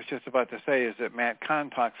thing I was just about to say is that Matt Kahn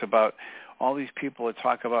talks about all these people that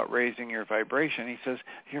talk about raising your vibration. He says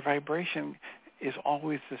your vibration is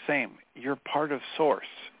always the same. You're part of Source.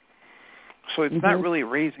 So it's not really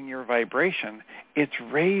raising your vibration. It's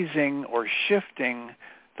raising or shifting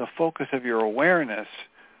the focus of your awareness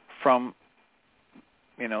from,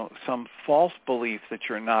 some false belief that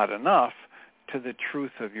you're not enough to the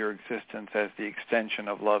truth of your existence as the extension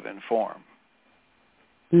of love in form.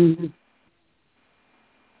 Mm-hmm.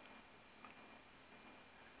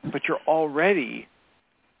 But you're already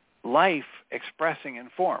life expressing in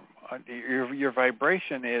form. Your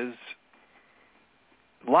vibration is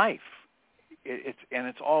life.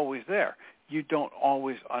 It's always there. You don't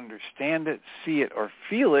always understand it, see it, or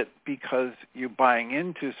feel it because you're buying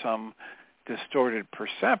into some distorted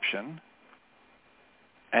perception,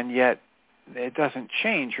 and yet it doesn't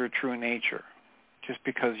change your true nature. Just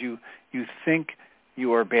because you think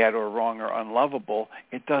you are bad or wrong or unlovable,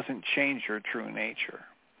 it doesn't change your true nature.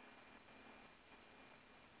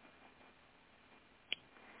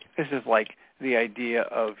 This is like the idea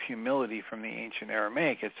of humility from the ancient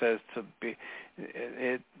Aramaic. It says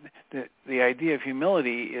the idea of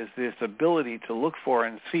humility is this ability to look for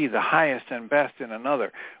and see the highest and best in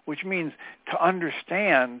another, which means to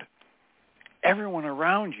understand everyone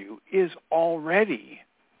around you is already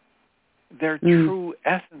their true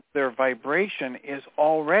essence. Their vibration is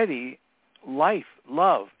already life,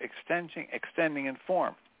 love, extending in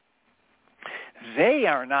form. They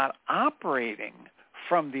are not operating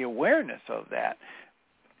from the awareness of that.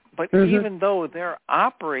 But even though they're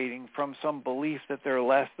operating from some belief that they're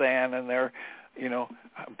less than, and they're,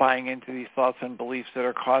 buying into these thoughts and beliefs that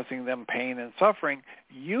are causing them pain and suffering,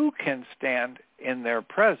 you can stand in their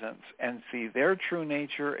presence and see their true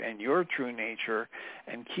nature and your true nature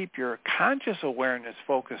and keep your conscious awareness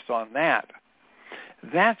focused on that.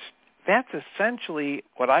 That's essentially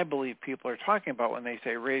what I believe people are talking about when they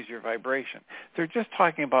say raise your vibration. They're just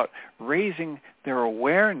talking about raising their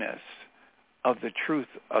awareness of the truth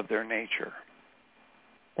of their nature.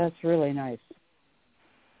 That's really nice.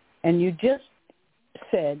 And you just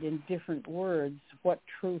said in different words what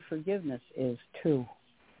true forgiveness is, too.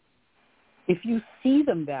 If you see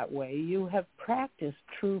them that way, you have practiced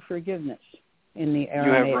true forgiveness in the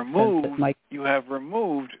Aramaic sense. You have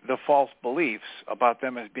removed the false beliefs about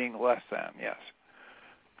them as being less than, yes.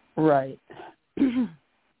 Right. And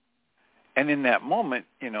in that moment,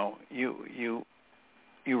 you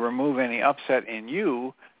remove any upset in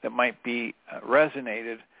you that might be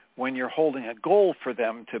resonated when you're holding a goal for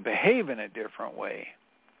them to behave in a different way.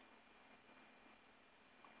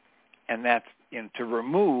 And that's to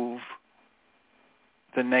remove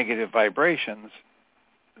the negative vibrations.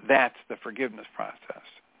 That's the forgiveness process.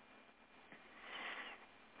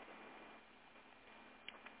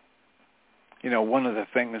 One of the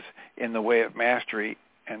things in the way of mastery,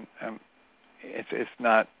 and it's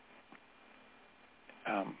not.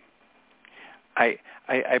 I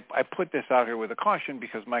put this out here with a caution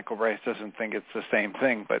because Michael Ryce doesn't think it's the same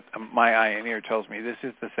thing, but my eye and ear tells me this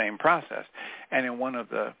is the same process. And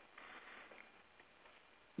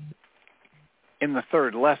in the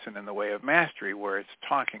third lesson in the way of mastery, where it's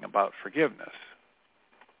talking about forgiveness,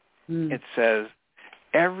 it says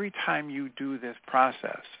every time you do this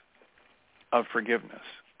process of forgiveness,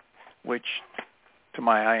 which to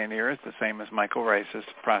my eye and ear is the same as Michael Ryce's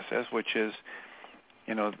process, which is,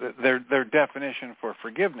 their definition for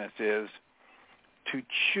forgiveness is to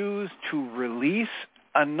choose to release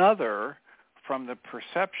another from the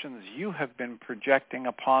perceptions you have been projecting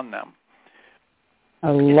upon them. I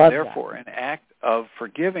love therefore that. An act of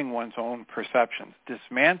forgiving one's own perceptions,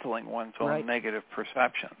 dismantling one's own Right. negative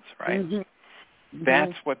perceptions, right? Mm-hmm. Mm-hmm.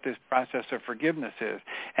 That's what this process of forgiveness is.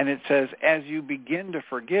 And it says, as you begin to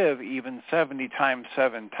forgive even 70 times,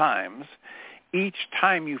 7 times, each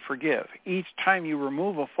time you forgive, each time you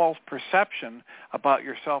remove a false perception about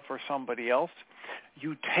yourself or somebody else,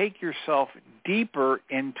 you take yourself deeper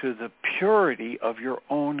into the purity of your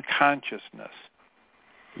own consciousness.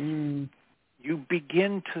 Mm. You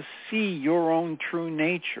begin to see your own true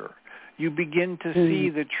nature. You begin to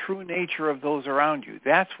see the true nature of those around you.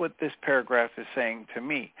 That's what this paragraph is saying to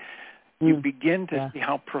me. You begin to see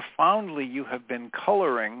how profoundly you have been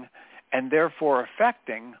coloring and therefore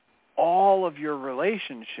affecting all of your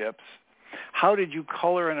relationships. How did you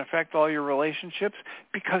color and affect all your relationships?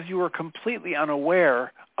 Because you were completely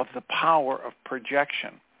unaware of the power of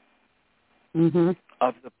projection,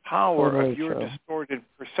 of the power of your distorted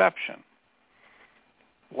perception.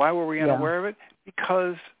 Why were we unaware of it?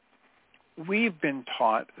 Because we've been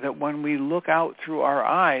taught that when we look out through our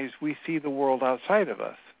eyes, we see the world outside of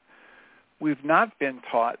us. We've not been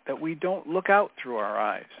taught that we don't look out through our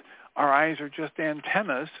eyes. Our eyes are just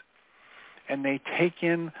antennas, and they take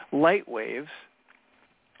in light waves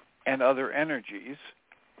and other energies,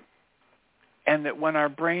 and that when our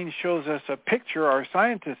brain shows us a picture, our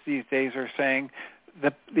scientists these days are saying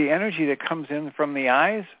that the energy that comes in from the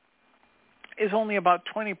eyes is only about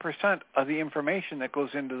 20% of the information that goes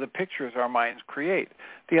into the pictures our minds create.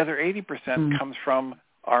 The other 80% comes from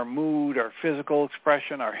our mood, our physical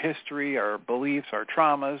expression, our history, our beliefs, our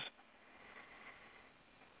traumas.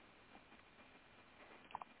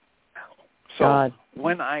 So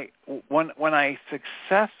when I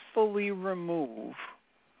successfully remove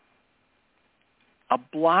a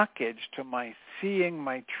blockage to my seeing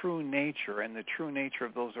my true nature and the true nature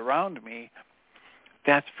of those around me,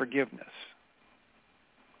 that's forgiveness.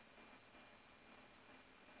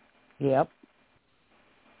 Yep.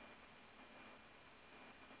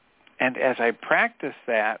 And as I practice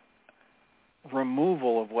that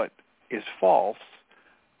removal of what is false,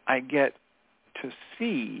 I get to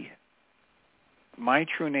see my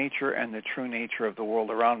true nature and the true nature of the world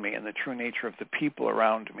around me and the true nature of the people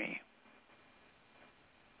around me.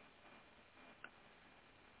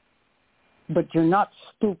 But you're not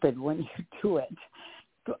stupid when you do it.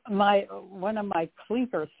 One of my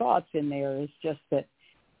clinker thoughts in there is just that,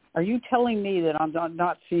 are you telling me that I'm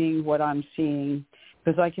not seeing what I'm seeing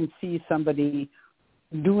because I can see somebody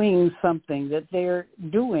doing something that they're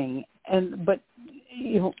doing? But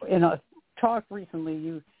you, in a talk recently,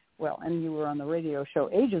 you were on the radio show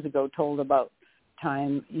ages ago, told about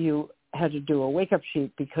time you had to do a wake-up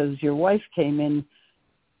sheet because your wife came in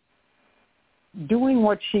doing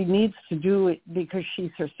what she needs to do because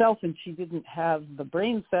she's herself and she didn't have the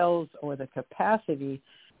brain cells or the capacity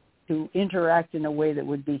to interact in a way that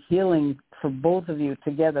would be healing for both of you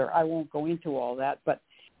together. I won't go into all that, but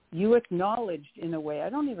you acknowledged in a way, I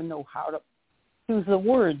don't even know how to use the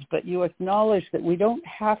words, but you acknowledged that we don't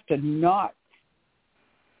have to not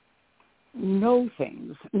know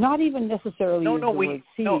things, not even necessarily use the word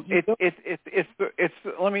see.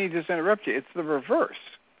 Let me just interrupt you. It's the reverse.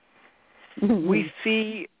 We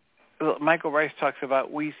see, Michael Ryce talks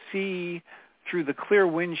about, we see through the clear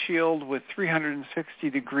windshield with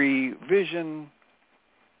 360-degree vision,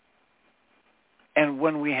 and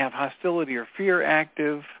when we have hostility or fear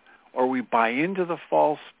active, or we buy into the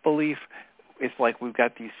false belief, it's like we've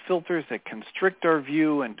got these filters that constrict our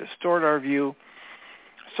view and distort our view.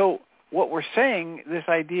 So what we're saying, this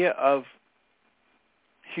idea of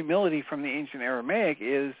humility from the ancient Aramaic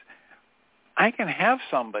is, I can have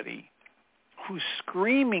somebody who's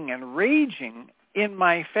screaming and raging in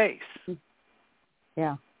my face.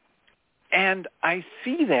 Yeah. And I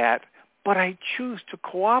see that, but I choose to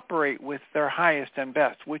cooperate with their highest and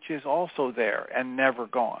best, which is also there and never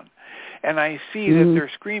gone. And I see that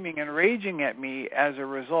they're screaming and raging at me as a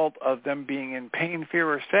result of them being in pain, fear,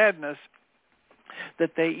 or sadness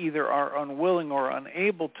that they either are unwilling or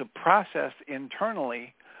unable to process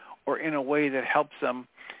internally or in a way that helps them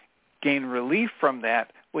gain relief from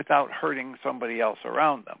that without hurting somebody else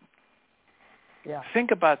around them. Yeah.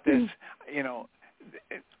 Think about this.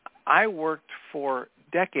 I worked for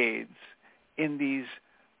decades in these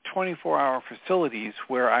 24-hour facilities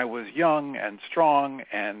where I was young and strong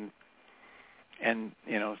and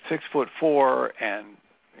 6'4" and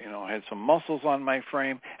had some muscles on my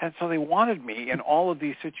frame, and so they wanted me in all of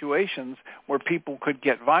these situations where people could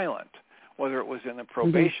get violent, whether it was in the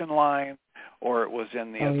probation line or it was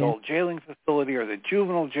in the adult jailing facility or the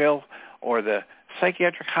juvenile jail or the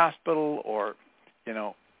psychiatric hospital or,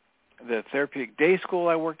 the therapeutic day school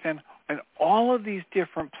I worked in, and all of these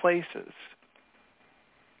different places,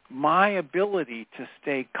 my ability to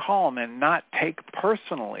stay calm and not take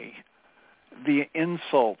personally the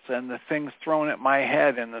insults and the things thrown at my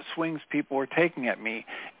head and the swings people were taking at me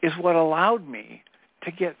is what allowed me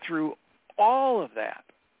to get through all of that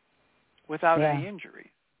without any injury.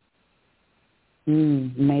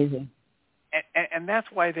 Amazing. And that's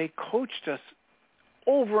why they coached us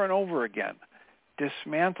over and over again.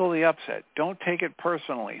 Dismantle the upset. Don't take it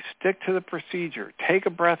personally. Stick to the procedure. Take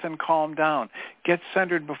a breath and calm down. Get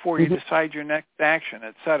centered before you decide your next action,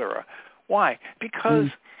 etc. Why? Because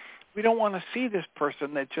we don't want to see this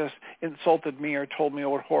person that just insulted me or told me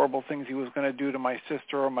what horrible things he was going to do to my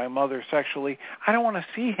sister or my mother sexually. I don't want to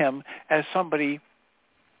see him as somebody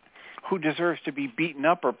who deserves to be beaten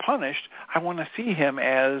up or punished. I want to see him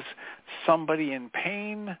as somebody in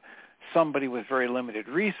pain, somebody with very limited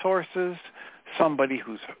resources, somebody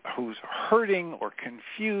who's hurting or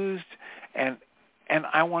confused, and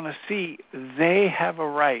I want to see they have a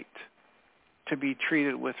right to be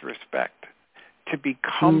treated with respect, to be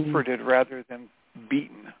comforted rather than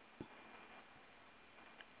beaten.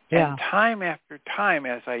 And time after time,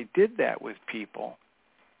 as I did that with people,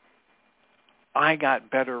 I got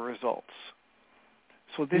better results.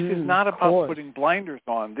 So this is not about putting blinders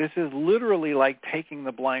on. This is literally like taking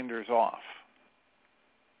the blinders off.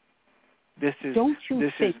 Don't you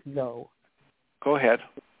think, though? Go ahead.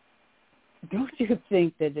 Don't you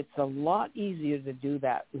think that it's a lot easier to do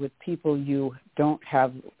that with people you don't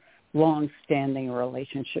have long-standing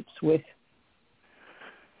relationships with?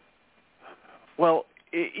 Well,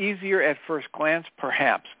 easier at first glance,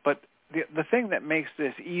 perhaps. But the thing that makes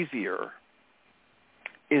this easier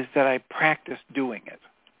is that I practice doing it.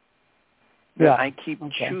 That I keep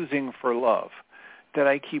choosing for love. That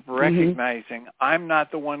I keep recognizing I'm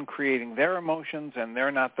not the one creating their emotions and they're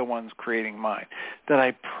not the ones creating mine. That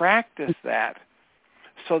I practice that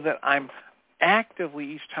so that I'm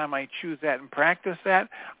actively, each time I choose that and practice that,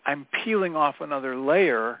 I'm peeling off another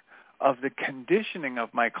layer of the conditioning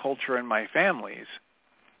of my culture and my families,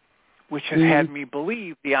 which has had me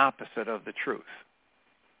believe the opposite of the truth.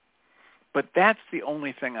 But that's the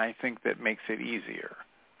only thing I think that makes it easier.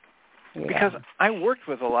 Yeah. Because I worked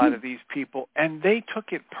with a lot of these people, and they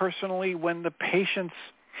took it personally when the patients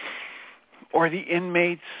or the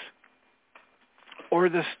inmates or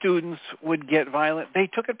the students would get violent. They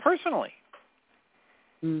took it personally.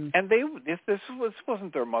 And if this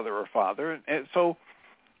wasn't their mother or father, and so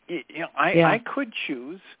I could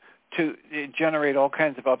choose to generate all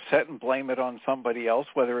kinds of upset and blame it on somebody else,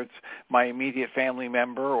 whether it's my immediate family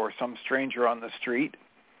member or some stranger on the street.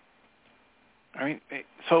 I mean,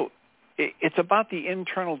 so it's about the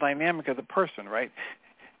internal dynamic of the person, right?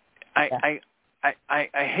 I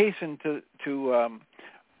hasten to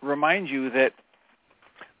remind you that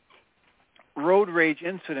road rage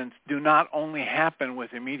incidents do not only happen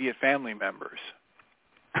with immediate family members.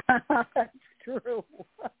 That's true.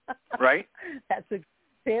 Right? That's an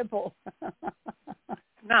example.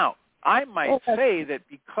 Now, I might say that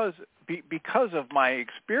because of my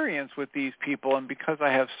experience with these people and because I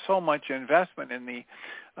have so much investment in the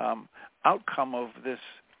outcome of this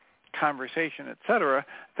conversation, et cetera,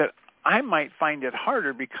 that I might find it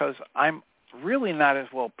harder because I'm really not as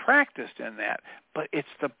well practiced in that, but it's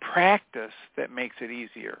the practice that makes it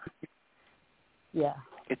easier. Yeah.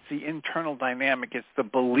 It's the internal dynamic. It's the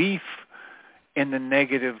belief in the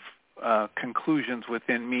negative conclusions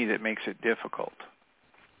within me that makes it difficult.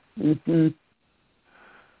 Mm-hmm.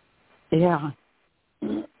 Yeah.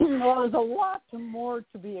 Well, there's a lot more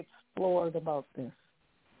to be explored about this.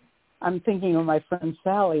 I'm thinking of my friend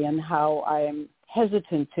Sally and how I am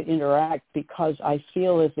hesitant to interact because I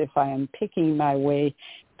feel as if I am picking my way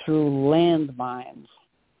through landmines.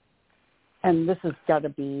 And this has got to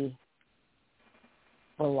be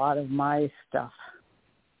a lot of my stuff.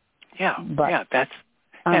 Yeah, that's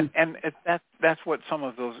what some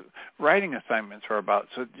of those writing assignments are about,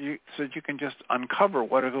 so that you can just uncover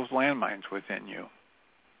what are those landmines within you.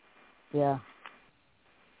 Yeah.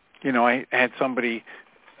 You know, I had somebody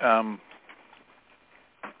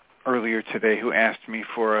earlier today who asked me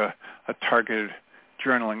for a targeted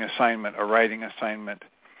journaling assignment, a writing assignment,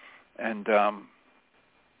 and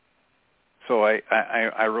so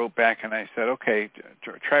I wrote back and I said, okay,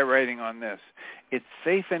 try writing on this. It's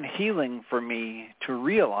safe and healing for me to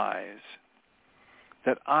realize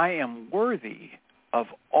that I am worthy of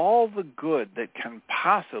all the good that can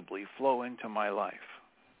possibly flow into my life.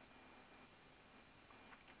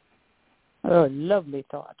 Oh, lovely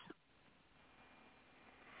thought.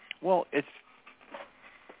 Well,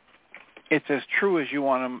 it's as true as you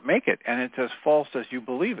want to make it, and it's as false as you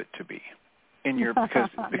believe it to be. In your because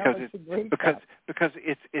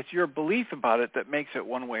it's your belief about it that makes it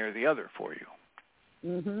one way or the other for you.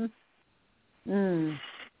 Mhm. Mm.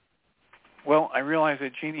 Well, I realize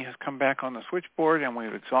that Jeanie has come back on the switchboard, and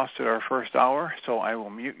we've exhausted our first hour, so I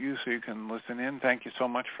will mute you so you can listen in. Thank you so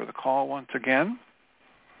much for the call once again.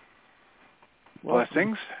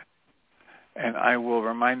 Blessings. And I will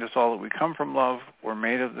remind us all that we come from love. We're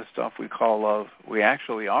made of the stuff we call love. We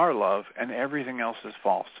actually are love, and everything else is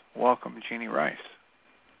false. Welcome, Jeanie Ryce.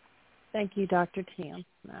 Thank you, Dr. Tim.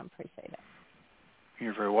 I appreciate it.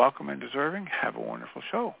 You're very welcome and deserving. Have a wonderful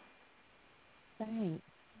show. Thanks.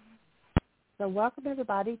 So welcome,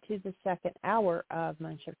 everybody, to the second hour of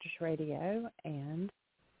MindShifters Radio, and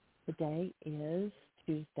today is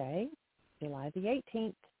Tuesday, July the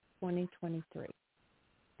 18th, 2023.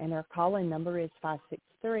 And our call-in number is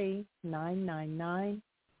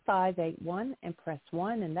 563-999-581, and press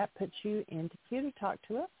 1, and that puts you into queue to talk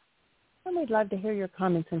to us. And we'd love to hear your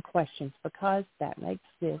comments and questions because that makes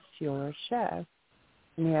this your show.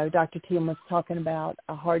 And, you know, Dr. Tim was talking about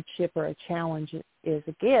a hardship or a challenge is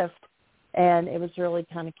a gift, and it was really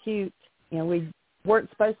kind of cute. You know, we weren't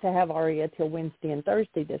supposed to have Aria till Wednesday and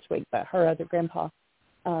Thursday this week, but her other grandpa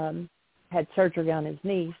had surgery on his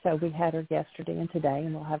knee, so we had her yesterday and today,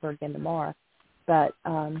 and we'll have her again tomorrow. But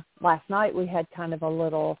last night we had kind of a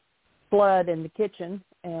little flood in the kitchen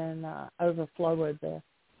and overflow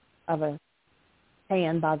of a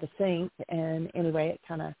pan by the sink, and anyway, it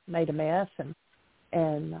kind of made a mess.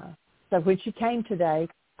 And so when she came today,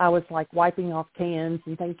 I was like wiping off cans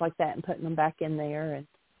and things like that and putting them back in there, and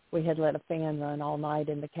we had let a fan run all night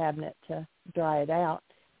in the cabinet to dry it out.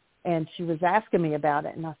 And she was asking me about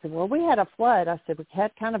it, and I said, well, we had a flood. I said, we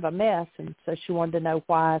had kind of a mess, and so she wanted to know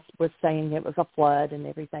why I was saying it was a flood and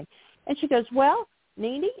everything. And she goes, well,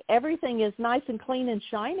 Nene, everything is nice and clean and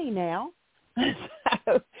shiny now.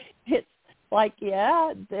 So it's like,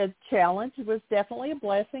 yeah, the challenge was definitely a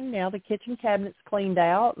blessing. Now the kitchen cabinet's cleaned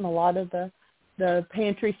out, and a lot of the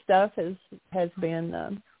pantry stuff has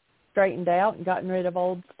been straightened out and gotten rid of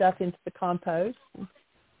old stuff into the compost.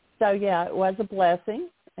 So, yeah, it was a blessing.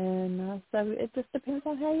 And so it just depends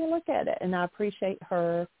on how you look at it. And I appreciate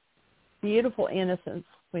her beautiful innocence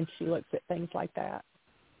when she looks at things like that.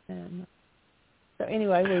 And so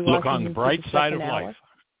anyway, we look on the bright side of life.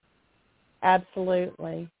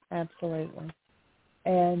 Absolutely, absolutely.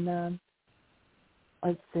 And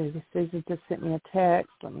let's see, Susan just sent me a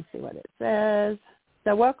text. Let me see what it says.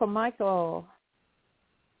 So welcome, Michael.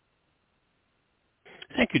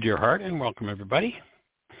 Thank you, dear heart, and welcome, everybody.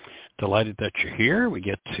 Delighted that you're here. We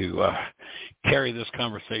get to carry this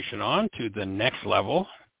conversation on to the next level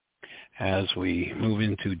as we move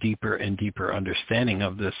into deeper and deeper understanding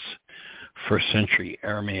of this first century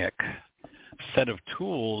Aramaic set of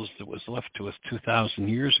tools that was left to us 2,000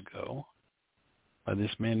 years ago by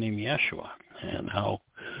this man named Yeshua, and how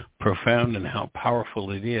profound and how powerful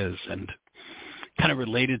it is. And kind of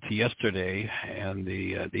related to yesterday and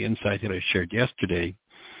the insight that I shared yesterday,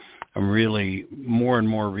 I'm really more and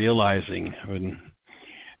more realizing when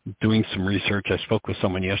doing some research. I spoke with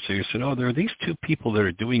someone yesterday who said, there are these two people that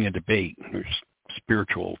are doing a debate. There's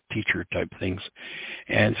spiritual teacher type things.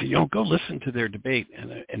 And so, go listen to their debate.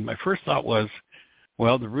 And my first thought was,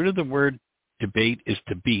 well, the root of the word debate is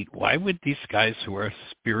to beat. Why would these guys who are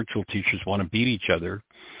spiritual teachers want to beat each other?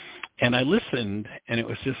 And I listened, and it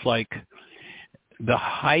was just like the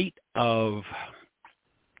height of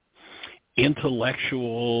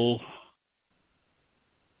intellectual,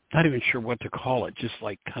 not even sure what to call it, just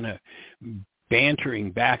like kind of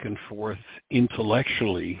bantering back and forth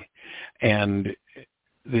intellectually. And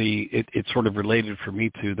it sort of related for me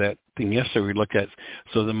to that thing yesterday we looked at.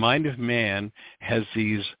 So the mind of man has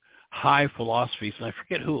these high philosophies, and I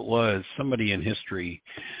forget who it was, somebody in history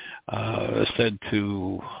said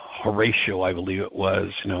to Horatio, I believe it was,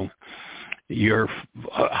 you're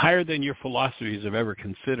higher than your philosophies have ever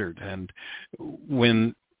considered. And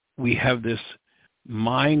when we have this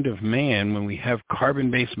mind of man, when we have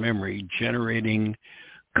carbon-based memory generating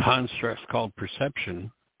constructs called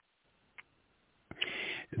perception,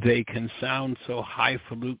 they can sound so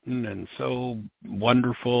highfalutin and so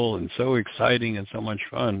wonderful and so exciting and so much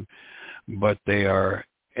fun, but they are,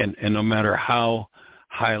 and no matter how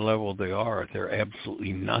high level they are, they're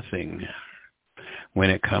absolutely nothing when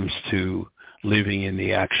it comes to living in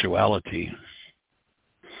the actuality.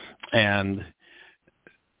 And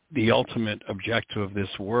the ultimate objective of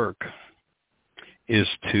this work is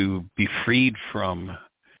to be freed from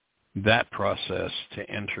that process, to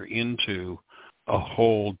enter into a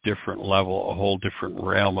whole different level, a whole different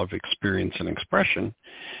realm of experience and expression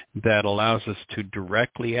that allows us to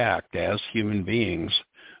directly act as human beings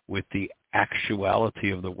with the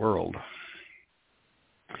actuality of the world.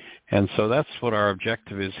 And so that's what our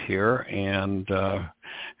objective is here, and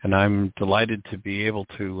I'm delighted to be able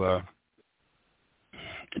to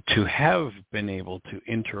have been able to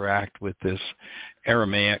interact with this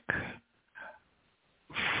Aramaic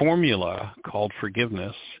formula called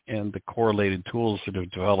forgiveness and the correlated tools that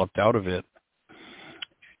have developed out of it,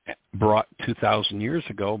 brought 2,000 years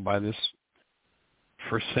ago by this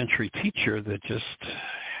first century teacher that just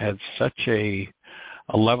had such a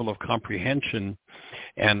level of comprehension.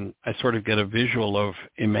 And I sort of get a visual of,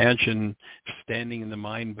 imagine standing in the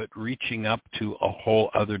mind but reaching up to a whole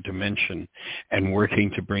other dimension and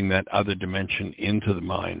working to bring that other dimension into the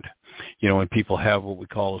mind. You know, when people have what we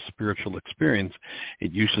call a spiritual experience,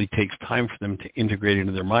 it usually takes time for them to integrate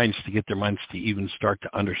into their minds, to get their minds to even start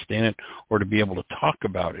to understand it or to be able to talk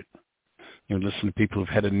about it. You know, listen to people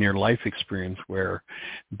who've had a near-life experience where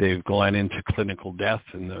they've gone into clinical death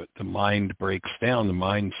and the mind breaks down, the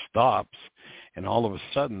mind stops, and all of a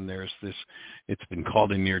sudden there's this, it's been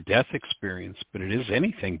called a near-death experience, but it is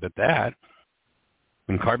anything but that.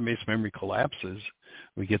 When carbon-based memory collapses,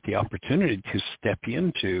 we get the opportunity to step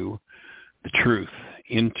into the truth,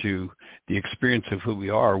 into the experience of who we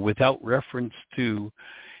are without reference to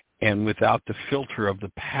and without the filter of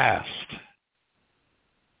the past,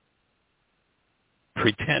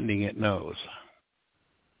 pretending it knows.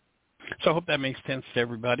 So I hope that makes sense to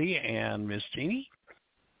everybody. And Miss Jeanie?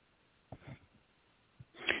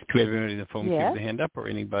 Do we have anybody on the phone give the hand up, or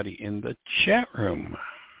anybody in the chat room?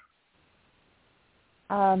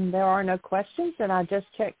 There are no questions, and I just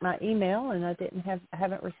checked my email, and I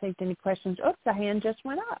haven't received any questions. Oops, the hand just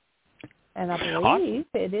went up, and I believe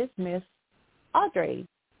it is Miss Audrey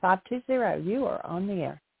 520. You are on the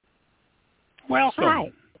air. Welcome.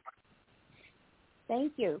 Hi.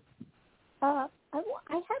 Thank you. I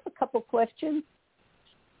have a couple questions.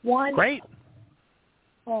 One. Great.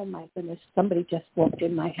 Oh my goodness! Somebody just walked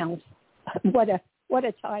in my house. What a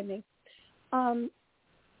timing.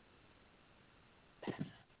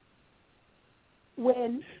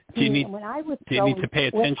 When I was do you need to pay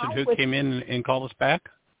attention who came in and called us back?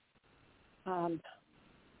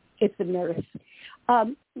 It's a nurse.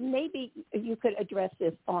 Maybe you could address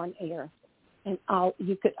this on air, and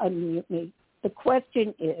you could unmute me. The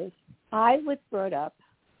question is, I was brought up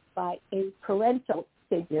by a parental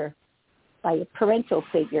figure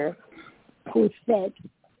who said,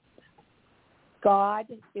 God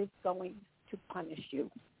is going to punish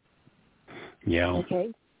you. Yeah.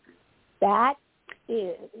 Okay? That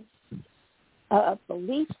is a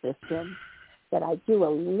belief system that I do a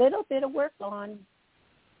little bit of work on,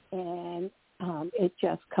 and it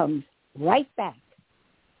just comes right back.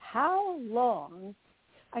 How long?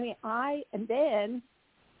 And then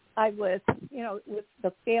I was, with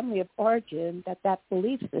the family of origin that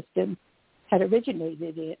belief system had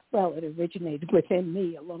originated in. Well, it originated within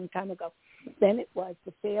me a long time ago. Then it was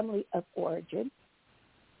the family of origin.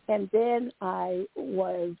 And then I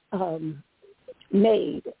was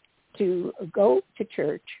made to go to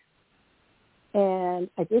church, and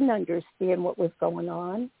I didn't understand what was going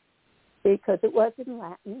on because it was in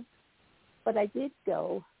Latin, but I did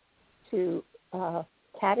go to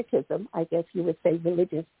catechism, I guess you would say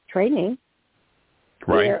religious training,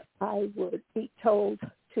 right, where I would be told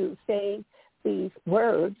to say these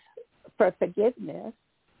words for forgiveness.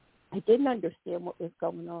 I didn't understand what was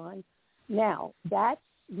going on. Now, that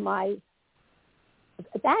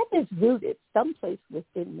is rooted someplace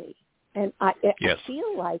within me. And I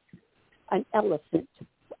feel like an elephant,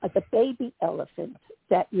 the baby elephant,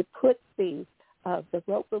 that you put the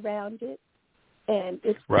rope around it, and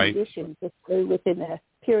it's conditioned to stay within a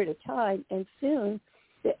period of time, and soon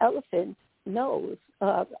the elephant knows,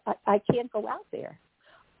 I can't go out there.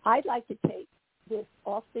 I'd like to take this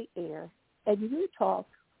off the air, and you talk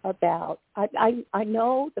about, I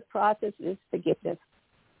know the process is forgiveness,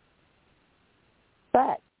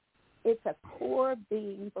 but it's a core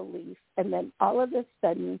being belief, and then all of a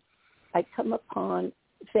sudden I come upon,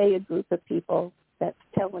 say, a group of people that's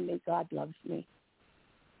telling me God loves me.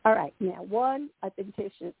 All right, now one, a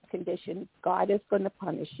condition, God is going to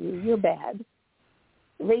punish you, you're bad.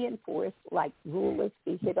 Reinforced, like rulers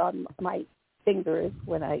be hit on my fingers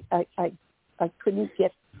when I couldn't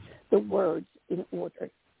get the words in order.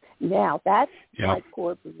 Now, that's my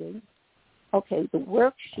core being. Okay, the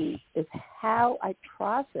worksheet is how I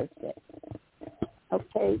process it.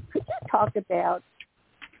 Okay, could you talk about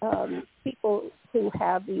people who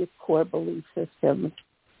have these core belief systems?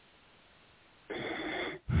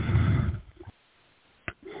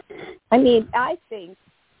 I mean, I think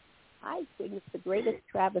it's the greatest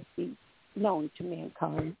travesty known to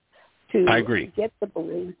mankind to I agree. get the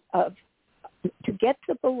belief of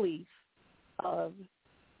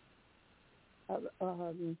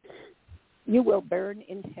you will burn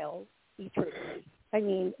in hell eternally. I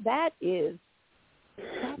mean, that's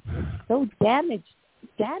so damaging,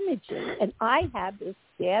 and I have this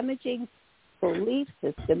damaging belief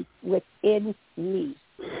system within me.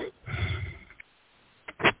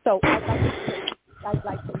 So I'd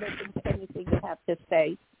like to listen to anything you have to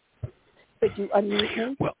say. Could you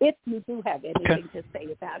unmute me if you do have anything to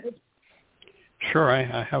say about it? Sure,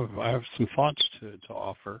 I have some thoughts to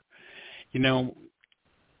offer. You know,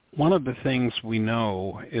 one of the things we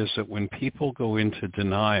know is that when people go into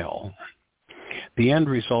denial, the end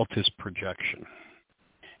result is projection.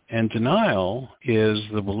 And denial is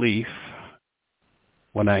the belief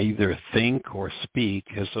when I either think or speak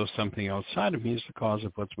as though something outside of me is the cause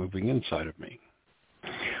of what's moving inside of me.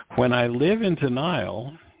 When I live in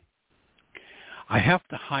denial, I have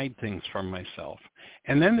to hide things from myself.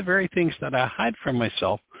 And then the very things that I hide from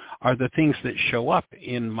myself are the things that show up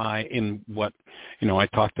in what, I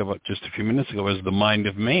talked about just a few minutes ago as the mind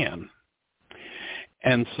of man.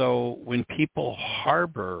 And so when people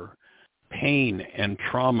harbor pain and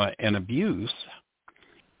trauma and abuse,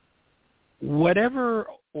 whatever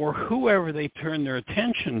or whoever they turn their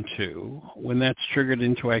attention to, when that's triggered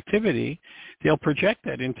into activity, they'll project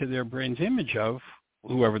that into their brain's image of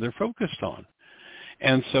whoever they're focused on.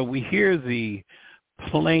 And so we hear the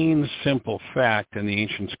plain, simple fact in the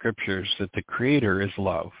ancient scriptures that the Creator is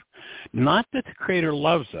love. Not that the Creator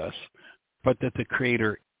loves us, but that the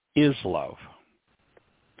Creator is love.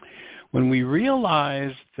 When we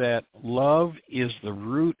realize that love is the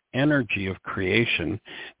root energy of creation,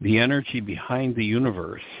 the energy behind the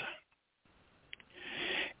universe,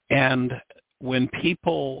 and when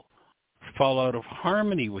people fall out of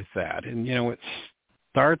harmony with that, and it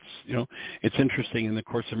starts, it's interesting in the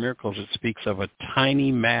Course in Miracles, it speaks of a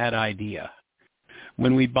tiny mad idea.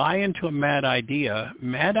 When we buy into a mad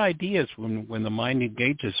ideas, when the mind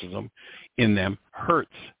engages in them,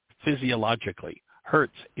 hurts physiologically,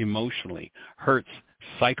 hurts emotionally, hurts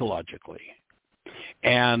psychologically.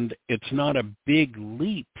 And it's not a big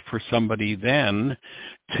leap for somebody then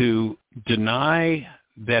to deny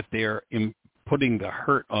that they're putting the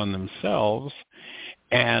hurt on themselves,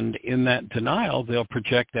 and in that denial, they'll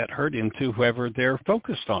project that hurt into whoever they're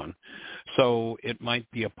focused on. So it might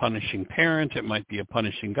be a punishing parent, it might be a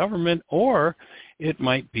punishing government, or it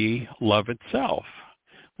might be love itself,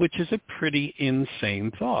 which is a pretty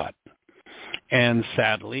insane thought. And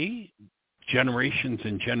sadly, generations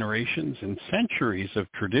and generations and centuries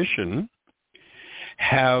of tradition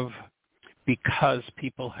have, because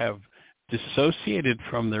people have dissociated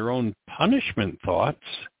from their own punishment thoughts,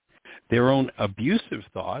 their own abusive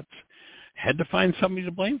thoughts, had to find somebody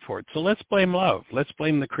to blame for it. So let's blame love. Let's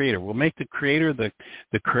blame the Creator. We'll make the Creator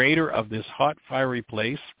the creator of this hot, fiery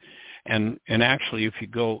place. And actually, if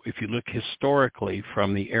you look historically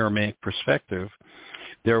from the Aramaic perspective,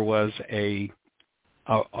 there was a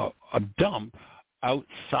dump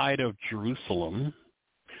outside of Jerusalem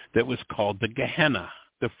that was called the Gehenna,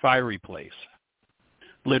 the fiery place.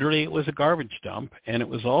 Literally, it was a garbage dump, and it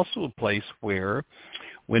was also a place where,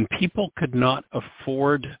 when people could not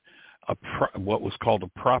afford what was called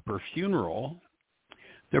a proper funeral,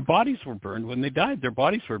 their bodies were burned. When they died, their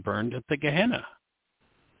bodies were burned at the Gehenna.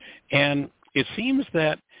 And it seems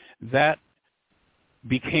that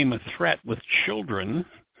became a threat with children.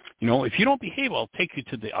 If you don't behave, I'll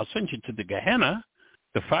send you to the Gehenna,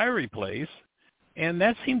 the fiery place. And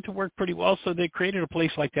that seemed to work pretty well, so they created a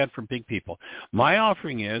place like that for big people. My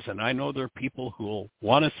offering is, and I know there are people who will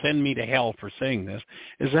want to send me to hell for saying this,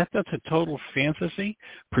 is that's a total fantasy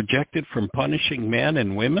projected from punishing men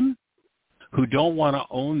and women who don't want to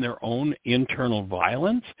own their own internal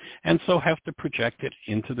violence, and so have to project it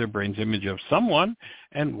into their brain's image of someone,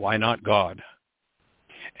 and why not God?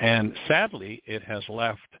 And sadly, it has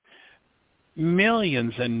left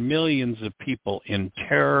millions and millions of people in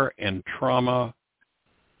terror and trauma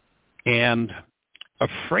and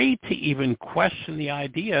afraid to even question the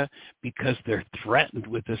idea because they're threatened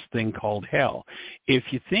with this thing called hell. If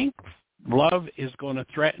you think love is going to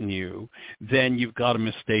threaten you, then you've got a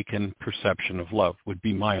mistaken perception of love, would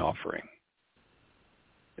be my offering.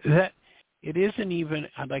 That it isn't even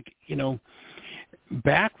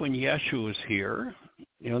back when Yeshua was here,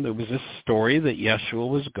 there was this story that Yeshua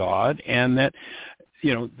was God, and that,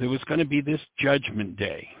 there was going to be this judgment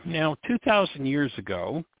day. Now, 2,000 years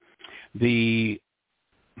ago,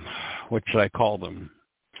 what should I call them?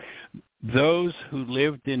 those who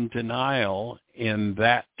lived in denial in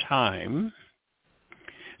that time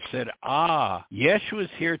said, Yeshua's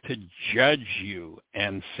here to judge you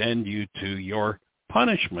and send you to your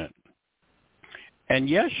punishment. And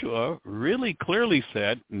Yeshua really clearly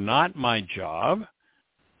said, not my job.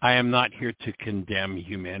 I am not here to condemn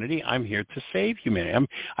humanity. I'm here to save humanity.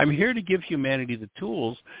 I'm here to give humanity the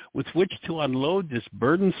tools with which to unload this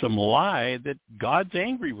burdensome lie that God's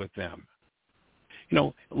angry with them. You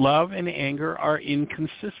know, love and anger are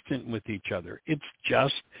inconsistent with each other. It's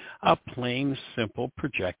just a plain, simple,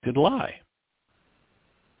 projected lie.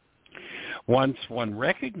 Once one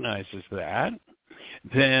recognizes that,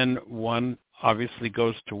 then one obviously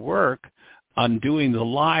goes to work undoing the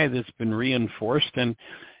lie that's been reinforced.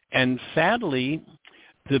 And sadly,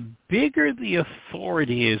 the bigger the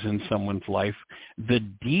authority is in someone's life, the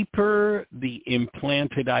deeper the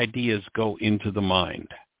implanted ideas go into the mind.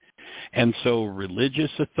 And so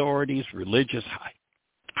religious authorities, religious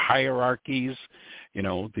hierarchies, you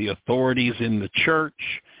know, the authorities in the church,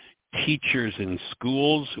 teachers in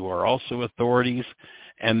schools who are also authorities,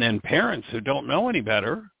 and then parents who don't know any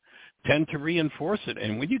better tend to reinforce it.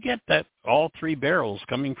 And when you get that all three barrels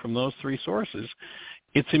coming from those three sources,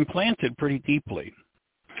 it's implanted pretty deeply.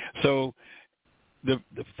 So the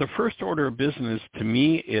first order of business to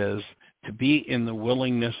me is to be in the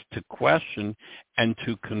willingness to question and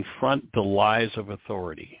to confront the lies of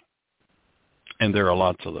authority. And there are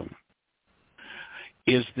lots of them.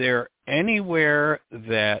 Is there anywhere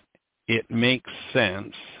that it makes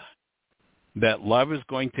sense that love is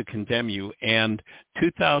going to condemn you? And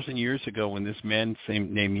 2,000 years ago, when this man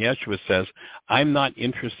named Yeshua says, I'm not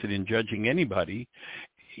interested in judging anybody,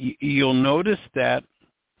 you'll notice that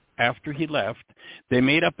after he left, they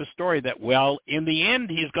made up a story that, well, in the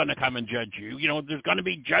end, he's going to come and judge you. You know, there's going to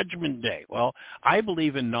be Judgment Day. Well, I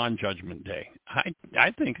believe in non-Judgment Day.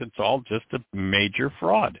 I think it's all just a major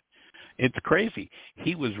fraud. It's crazy.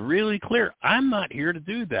 He was really clear. I'm not here to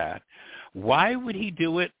do that. Why would he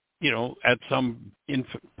do it, you know, at some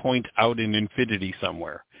point out in infinity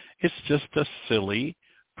somewhere? It's just a silly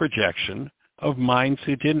projection of minds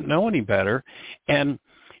who didn't know any better and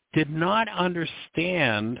did not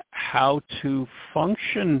understand how to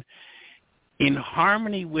function in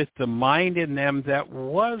harmony with the mind in them that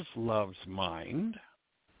was love's mind,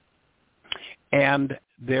 and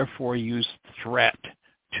therefore used threat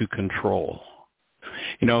to control.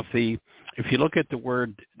 You know, if you look at the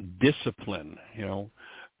word discipline, you know,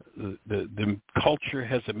 the culture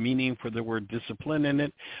has a meaning for the word discipline, and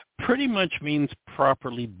it pretty much means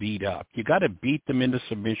properly beat up. You got to beat them into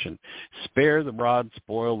submission. Spare the rod,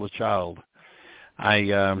 spoil the child.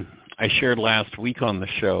 I shared last week on the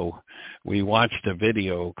show, we watched a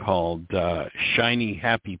video called Shiny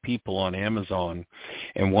Happy People on Amazon,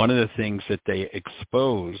 and one of the things that they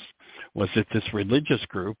exposed was that this religious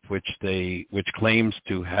group, which claims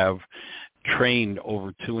to have trained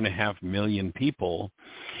over 2.5 million people,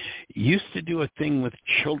 used to do a thing with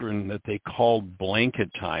children that they called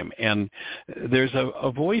blanket time. And there's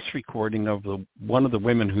a voice recording of one of the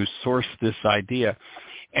women who sourced this idea,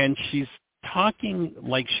 and she's talking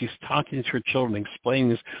like she's talking to her children, explaining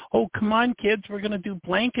this. Oh, come on, kids, we're going to do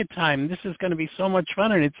blanket time. This is going to be so much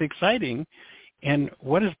fun, and it's exciting. And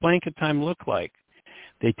what does blanket time look like?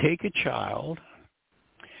 They take a child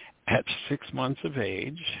at 6 months of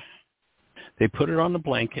age, they put it on the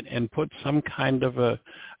blanket and put some kind of a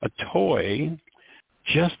toy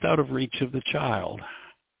just out of reach of the child.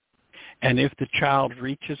 And if the child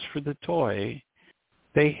reaches for the toy,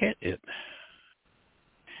 they hit it.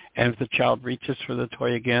 And if the child reaches for the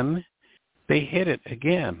toy again, they hit it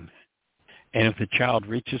again. And if the child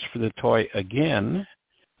reaches for the toy again,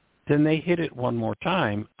 then they hit it one more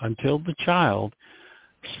time until the child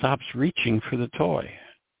stops reaching for the toy.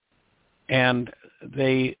 And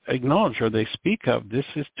they acknowledge, or they speak of, this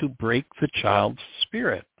is to break the child's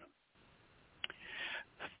spirit.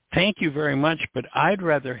 Thank you very much, but I'd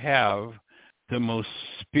rather have the most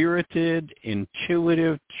spirited,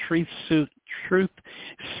 intuitive,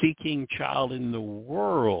 truth-seeking child in the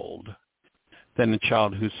world than a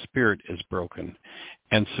child whose spirit is broken.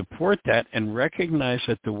 And support that and recognize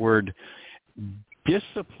that the word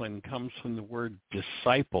discipline comes from the word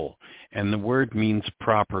disciple, and the word means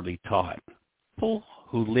properly taught.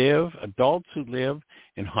 Adults who live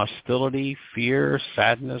in hostility, fear,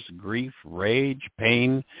 sadness, grief, rage,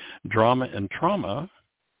 pain, drama, and trauma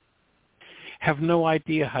have no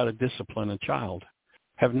idea how to discipline a child,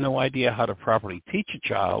 have no idea how to properly teach a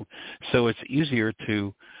child, so it's easier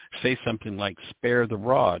to say something like, spare the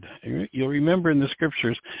rod. You'll remember in the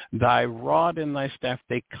scriptures, thy rod and thy staff,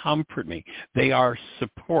 they comfort me. They are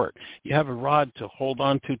support. You have a rod to hold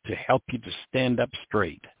on to help you to stand up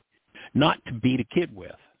straight, not to beat a kid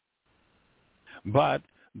with. But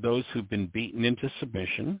those who've been beaten into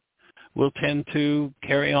submission will tend to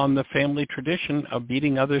carry on the family tradition of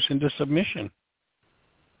beating others into submission.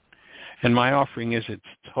 And my offering is it's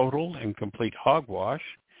total and complete hogwash,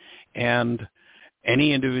 and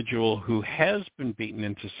any individual who has been beaten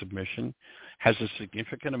into submission has a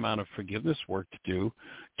significant amount of forgiveness work to do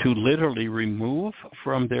to literally remove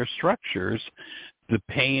from their structures the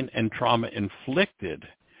pain and trauma inflicted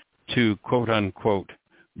to, quote unquote,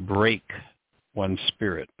 break one's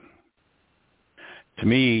spirit. To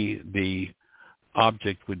me, the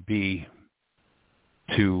object would be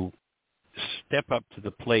to step up to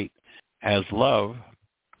the plate as love,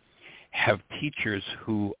 have teachers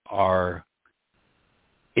who are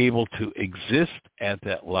able to exist at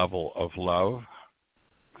that level of love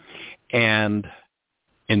and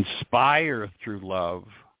inspire through love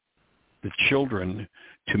the children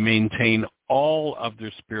to maintain all of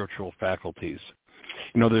their spiritual faculties.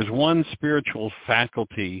 You know, there's one spiritual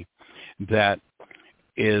faculty that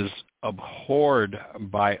is abhorred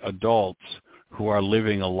by adults who are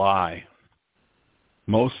living a lie.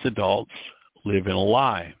 Most adults live in a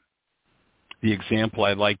lie. The example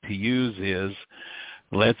I like to use is,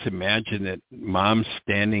 let's imagine that mom's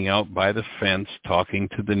standing out by the fence talking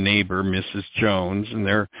to the neighbor, Mrs. Jones, and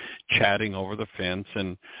they're chatting over the fence,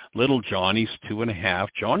 and little Johnny's 2.5.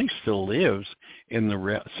 Johnny still lives in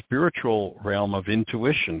the spiritual realm of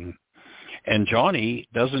intuition, and Johnny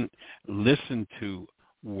doesn't listen to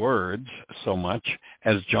words so much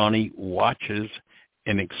as Johnny watches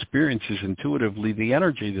and experiences intuitively the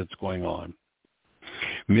energy that's going on.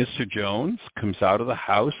 Mr. Jones comes out of the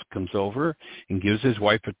house, comes over, and gives his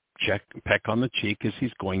wife a peck on the cheek as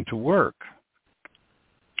he's going to work.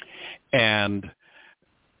 And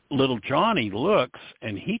little Johnny looks,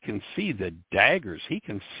 and he can see the daggers. He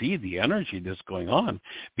can see the energy that's going on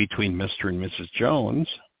between Mr. and Mrs. Jones.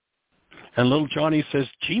 And little Johnny says,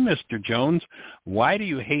 gee, Mr. Jones, why do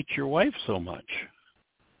you hate your wife so much?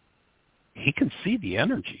 He can see the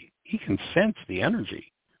energy. He can sense the energy.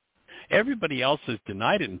 Everybody else has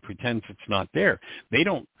denied it and pretends it's not there. They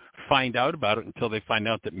don't find out about it until they find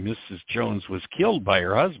out that Mrs. Jones was killed by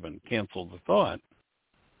her husband. Cancel the thought.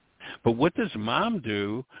 But what does mom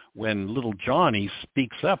do when little Johnny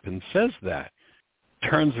speaks up and says that?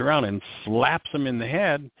 Turns around and slaps him in the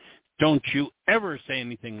head. Don't you ever say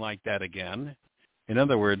anything like that again. In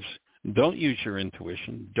other words, don't use your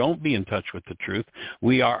intuition. Don't be in touch with the truth.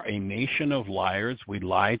 We are a nation of liars. We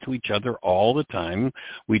lie to each other all the time.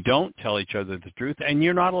 We don't tell each other the truth, and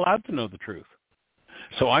you're not allowed to know the truth.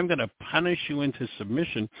 So I'm going to punish you into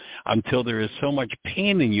submission until there is so much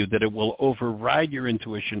pain in you that it will override your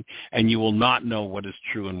intuition, and you will not know what is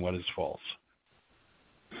true and what is false.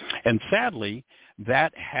 And sadly,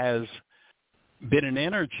 that has been an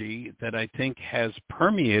energy that I think has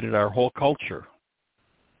permeated our whole culture.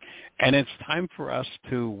 And it's time for us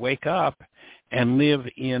to wake up and live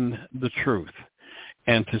in the truth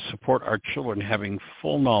and to support our children having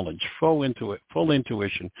full knowledge, full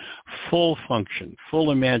intuition, full function, full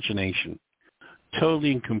imagination,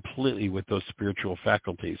 totally and completely with those spiritual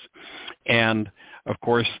faculties. And, of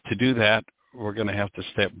course, to do that, we're going to have to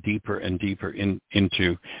step deeper and deeper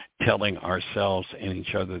into telling ourselves and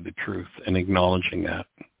each other the truth and acknowledging that.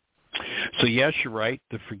 So yes, you're right.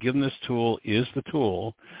 The forgiveness tool is the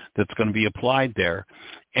tool that's going to be applied there.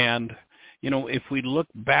 And, you know, if we look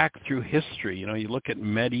back through history, you know, you look at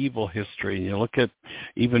medieval history, and you look at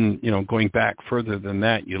even, you know, going back further than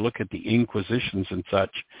that, you look at the Inquisitions and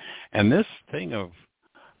such, and this thing of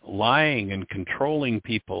lying and controlling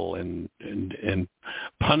people and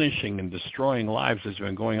punishing and destroying lives has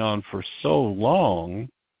been going on for so long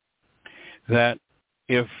that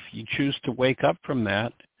if you choose to wake up from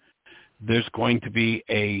that, there's going to be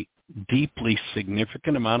a deeply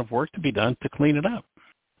significant amount of work to be done to clean it up.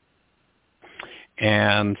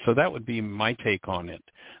 And so that would be my take on it.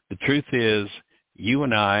 The truth is, you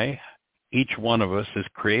and I, each one of us is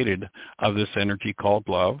created of this energy called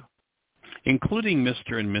love, including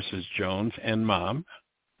Mr. and Mrs. Jones and Mom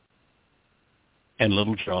and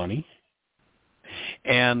little Johnny.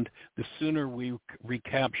 And the sooner we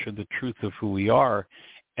recapture the truth of who we are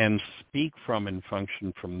and speak from and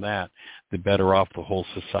function from that, the better off the whole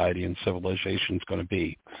society and civilization is going to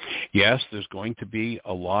be. Yes, there's going to be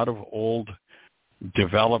a lot of old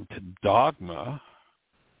developed dogma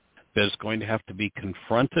that is going to have to be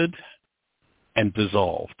confronted and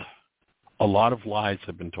dissolved. A lot of lies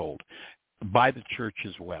have been told. by the church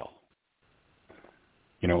as well.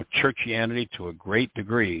 You know, churchianity to a great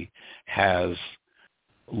degree has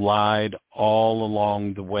lied all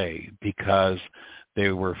along the way because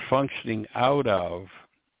they were functioning out of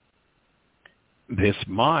this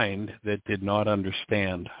mind that did not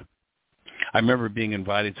understand. I remember being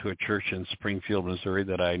invited to a church in Springfield, Missouri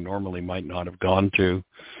that I normally might not have gone to,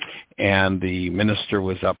 and the minister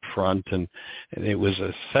was up front, and it was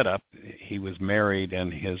a setup. He was married,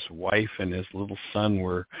 and his wife and his little son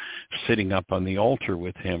were sitting up on the altar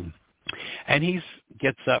with him. And he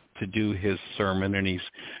gets up to do his sermon, and he's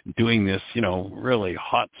doing this, you know, really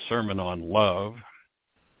hot sermon on love.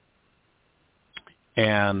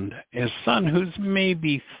 And his son, who's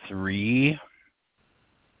maybe 3,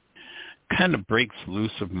 kind of breaks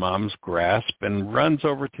loose of mom's grasp and runs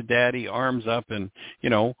over to daddy, arms up, and, you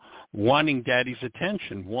know, wanting daddy's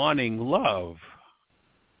attention, wanting love.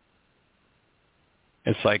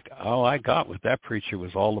 It's like, oh, I got what that preacher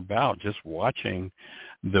was all about, just watching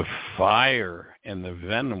the fire and the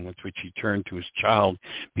venom with which he turned to his child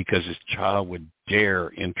because his child would dare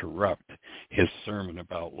interrupt his sermon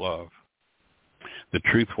about love. The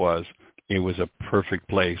truth was, it was a perfect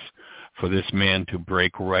place for this man to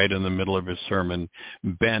break right in the middle of his sermon,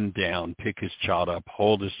 bend down, pick his child up,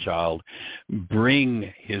 hold his child,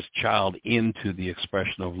 bring his child into the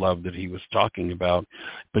expression of love that he was talking about.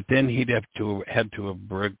 But then he'd had to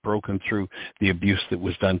have broken through the abuse that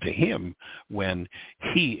was done to him when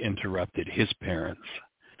he interrupted his parents.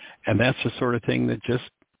 And that's the sort of thing that just,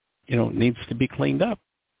 you know, needs to be cleaned up.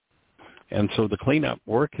 And so the cleanup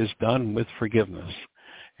work is done with forgiveness.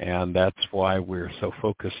 And that's why we're so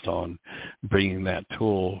focused on bringing that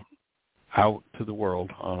tool out to the world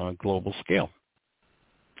on a global scale.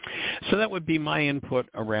 So that would be my input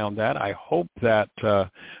around that. I hope that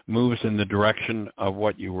moves in the direction of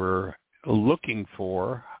what you were looking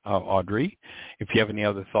for, Audrey. If you have any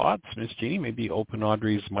other thoughts, Miss Jeanie, maybe open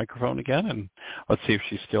Audrey's microphone again, and let's see if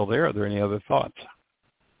she's still there. Are there any other thoughts?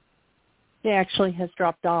 She actually has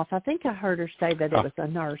dropped off. I think I heard her say that it was a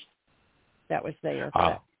nurse that was there.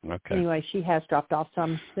 Okay. Anyway, she has dropped off, so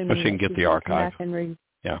I'm assuming she can get the archive.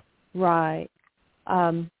 Yeah. Right.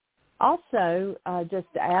 Also, just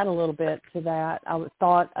to add a little bit to that, I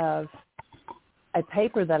thought of a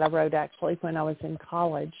paper that I wrote actually when I was in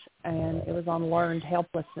college, and it was on learned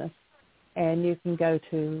helplessness. And you can go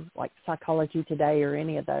to like Psychology Today or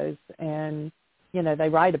any of those, and, you know, they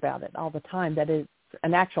write about it all the time. That is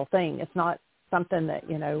an actual thing. It's not something that,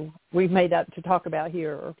 you know, we've made up to talk about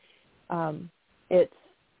here. It's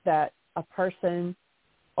that a person,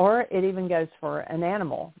 or it even goes for an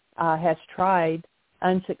animal, has tried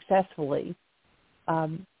unsuccessfully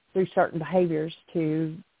through certain behaviors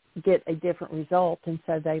to get a different result. And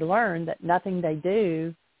so they learn that nothing they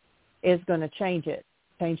do is going to change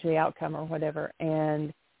the outcome or whatever.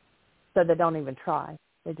 And so they don't even try.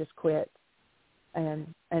 They just quit. And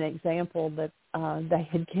an example that they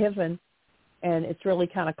had given, and it's really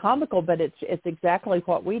kind of comical, but it's exactly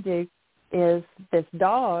what we do, is this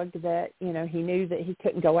dog that, you know, he knew that he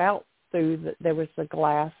couldn't go out through, there was a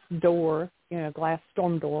glass door, you know, glass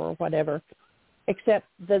storm door or whatever, except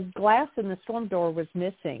the glass in the storm door was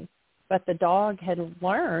missing. But the dog had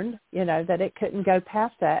learned, you know, that it couldn't go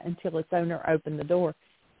past that until its owner opened the door.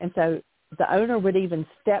 And so the owner would even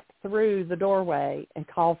step through the doorway and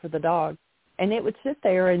call for the dog. And it would sit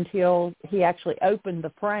there until he actually opened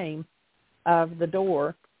the frame of the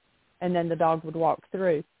door, and then the dog would walk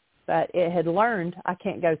through. But it had learned, I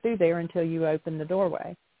can't go through there until you open the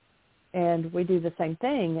doorway. And we do the same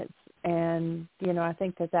thing. And, you know, I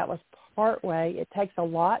think that was part way. It takes a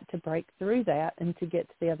lot to break through that and to get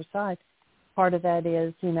to the other side. Part of that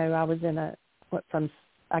is, you know, I was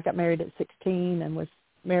I got married at 16 and was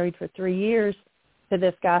married for 3 years to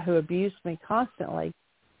this guy who abused me constantly.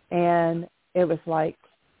 And it was like,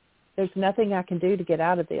 there's nothing I can do to get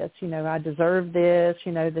out of this. You know, I deserve this.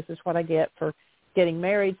 You know, this is what I get for getting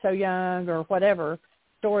married so young, or whatever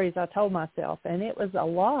stories I told myself. And it was a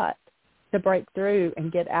lot to break through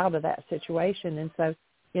and get out of that situation. And so,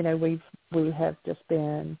 you know, we have just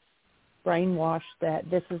been brainwashed that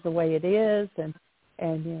this is the way it is, and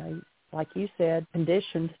you know, like you said,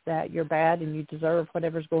 conditioned that you're bad and you deserve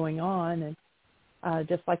whatever's going on. And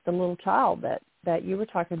just like the little child that you were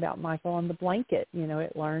talking about, Michael, on the blanket, you know,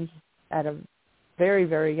 it learns at a very,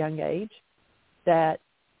 very young age that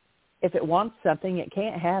if it wants something, it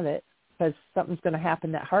can't have it because something's going to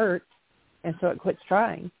happen that hurts, and so it quits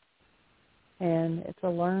trying. And it's a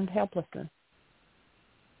learned helplessness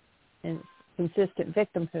and consistent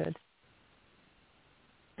victimhood.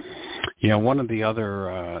 Yeah, one of the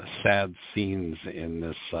other sad scenes in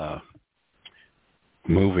this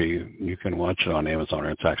movie. You can watch it on Amazon.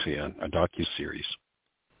 It's actually a docuseries.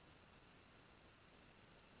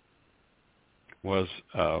 Was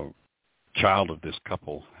a child of this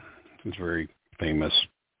couple. It's very famous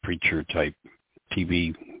preacher-type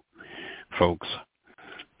TV folks.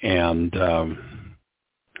 And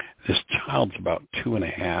this child's about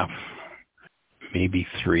 2.5, maybe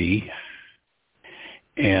 3,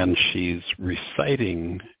 and she's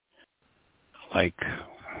reciting, like,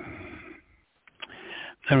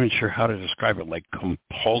 I'm not sure how to describe it, like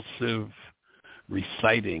compulsive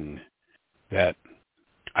reciting that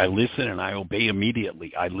I listen and I obey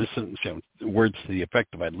immediately. I listen, words to the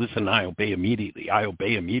effect of I listen and I obey immediately. I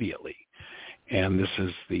obey immediately. And this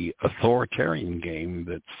is the authoritarian game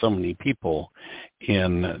that so many people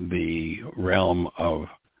in the realm of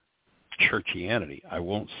churchianity, I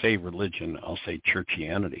won't say religion, I'll say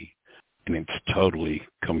churchianity, and it's totally,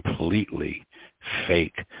 completely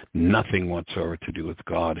fake, nothing whatsoever to do with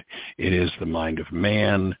God. It is the mind of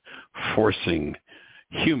man forcing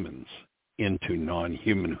humans into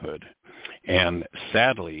non-humanhood. And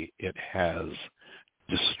sadly, it has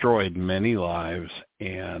destroyed many lives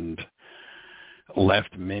and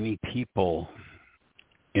left many people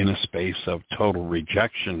in a space of total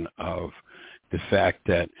rejection of the fact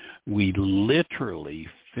that we literally,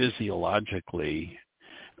 physiologically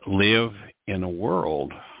live in a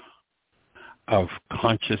world of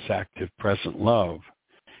conscious, active, present love.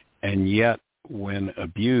 And yet, when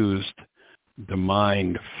abused, the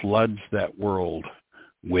mind floods that world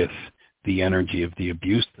with the energy of the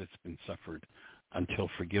abuse that's been suffered until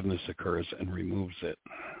forgiveness occurs and removes it.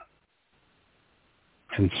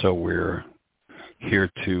 And so we're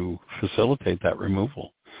here to facilitate that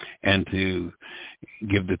removal and to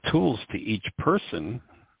give the tools to each person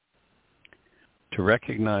to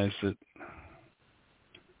recognize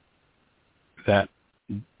that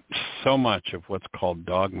so much of what's called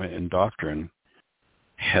dogma and doctrine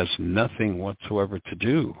has nothing whatsoever to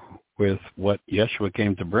do with what Yeshua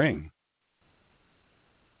came to bring.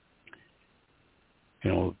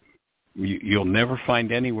 You know, you'll never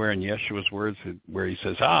find anywhere in Yeshua's words where he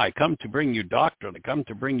says, I come to bring you doctrine, I come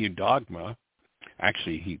to bring you dogma.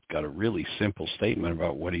 Actually, he's got a really simple statement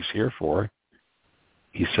about what he's here for.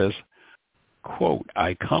 He says, quote,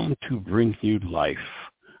 I come to bring you life,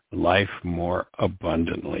 life more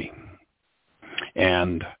abundantly.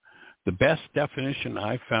 And the best definition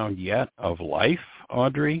I've found yet of life,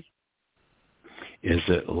 Audrey, is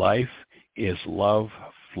that life is love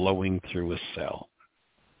flowing through a cell.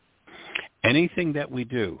 Anything that we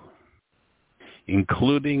do,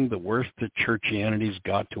 including the worst that churchianity's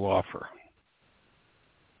got to offer,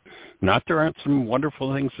 not there aren't some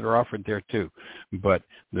wonderful things that are offered there too, but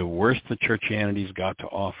the worst that churchianity's got to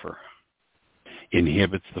offer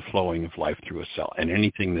inhibits the flowing of life through a cell. And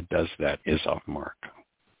anything that does that is off mark.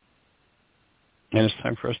 And it's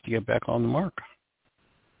time for us to get back on the mark.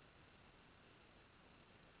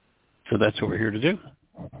 So that's what we're here to do.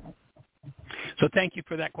 So thank you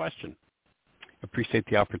for that question. I appreciate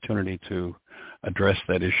the opportunity to address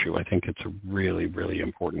that issue. I think it's a really, really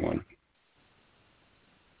important one.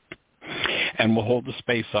 And we'll hold the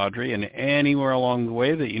space, Audrey, and anywhere along the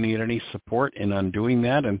way that you need any support in undoing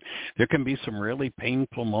that. And there can be some really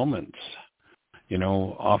painful moments. You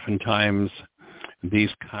know, oftentimes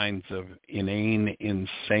these kinds of inane,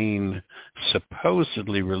 insane,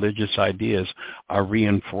 supposedly religious ideas are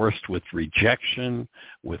reinforced with rejection,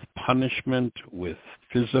 with punishment, with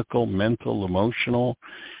physical, mental, emotional,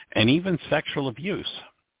 and even sexual abuse.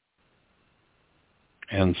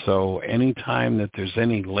 And so anytime that there's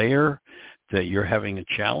any layer that you're having a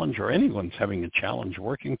challenge or anyone's having a challenge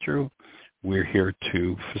working through, we're here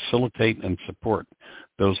to facilitate and support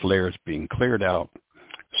those layers being cleared out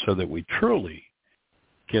so that we truly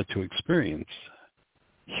get to experience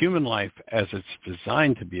human life as it's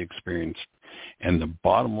designed to be experienced. And the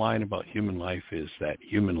bottom line about human life is that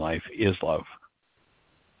human life is love.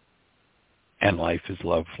 And life is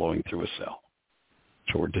love flowing through a cell.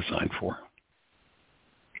 That's what we're designed for.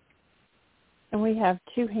 And we have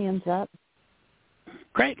 2 hands up.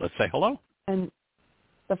 Great. Let's say hello. And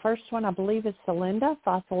the first one, I believe, is Celinda,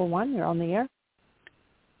 541. You're on the air.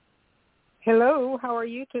 Hello. How are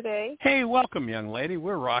you today? Hey, welcome, young lady.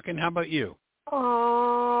 We're rocking. How about you?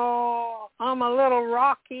 Oh, I'm a little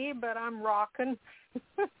rocky, but I'm rocking.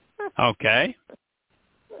 Okay.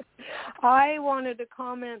 I wanted to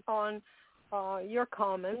comment on your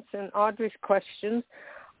comments and Audrey's questions.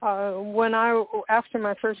 After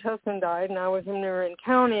my first husband died and I was in Marin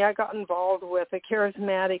County, I got involved with a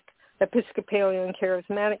charismatic, Episcopalian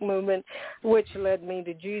charismatic movement, which led me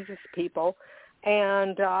to Jesus People.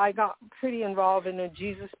 and I got pretty involved in a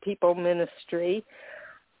Jesus People ministry.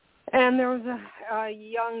 And there was a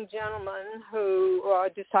young gentleman who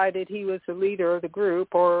decided he was the leader of the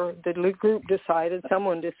group, or the group decided,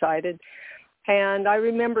 someone decided. And I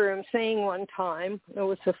remember him saying one time, it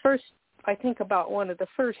was the first, I think about one of the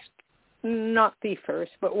first, not the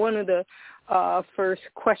first, but one of the first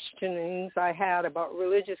questionings I had about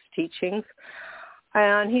religious teachings.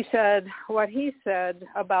 And he said, what he said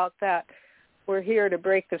about that, we're here to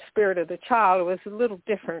break the spirit of the child, was a little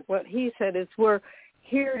different. What he said is, we're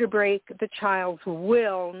here to break the child's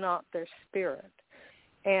will, not their spirit.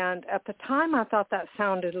 And at the time, I thought that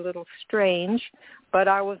sounded a little strange, but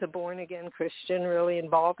I was a born-again Christian, really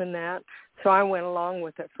involved in that, so I went along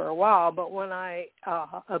with it for a while. But when I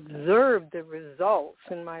observed the results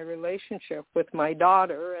in my relationship with my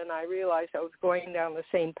daughter, and I realized I was going down the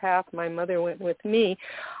same path my mother went with me,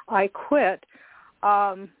 I quit.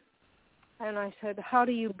 And I said, how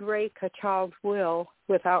do you break a child's will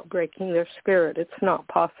without breaking their spirit? It's not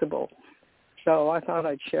possible. So I thought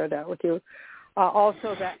I'd share that with you.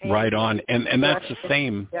 Also, that right on, and that's the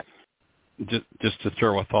same. Yep. Just to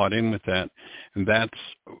throw a thought in with that, and that's,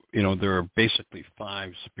 there are basically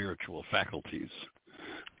 5 spiritual faculties,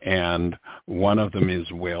 and one of them is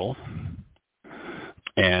will,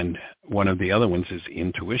 and one of the other ones is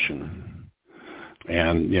intuition.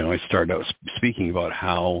 And, I started out speaking about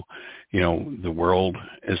how, the world,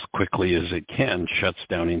 as quickly as it can, shuts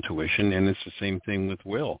down intuition, and it's the same thing with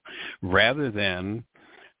will. Rather than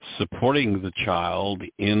supporting the child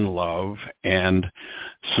in love and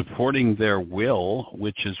supporting their will,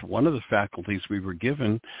 which is one of the faculties we were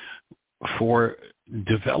given for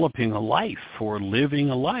developing a life, for living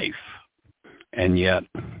a life. And yet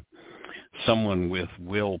someone with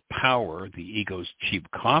willpower, the ego's cheap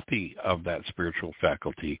copy of that spiritual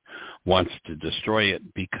faculty, wants to destroy it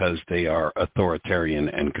because they are authoritarian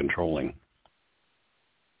and controlling.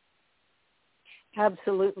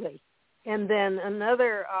 Absolutely. And then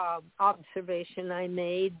another observation I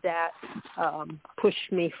made that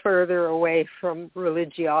pushed me further away from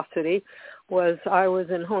religiosity was I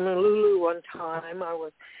was in Honolulu one time. I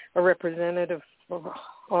was a representative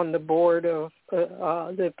on the board of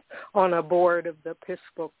the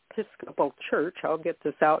Episcopal Church. I'll get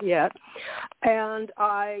this out yet. And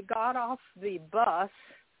I got off the bus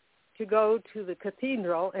to go to the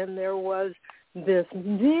cathedral, and there was this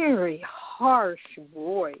very harsh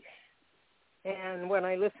voice. And when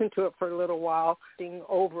I listened to it for a little while, seeing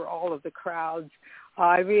over all of the crowds,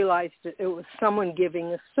 I realized that it was someone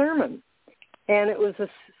giving a sermon. And it was a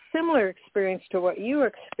similar experience to what you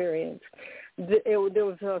experienced. There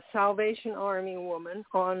was a Salvation Army woman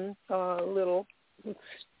on a little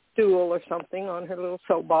stool or something on her little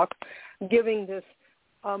soapbox giving this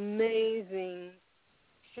amazing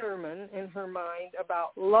sermon in her mind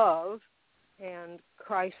about love and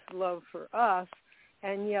Christ's love for us.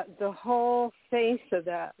 And yet the whole face of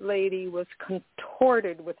that lady was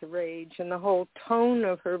contorted with rage, and the whole tone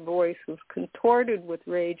of her voice was contorted with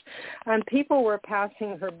rage. And people were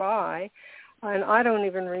passing her by, and I don't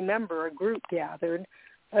even remember a group gathered,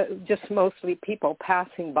 just mostly people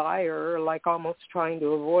passing by her, like almost trying to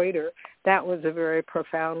avoid her. That was a very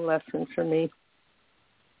profound lesson for me.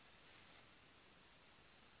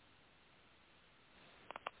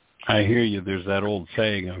 I hear you. There's that old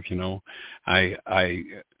saying of, I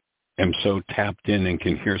am so tapped in and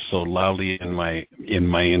can hear so loudly in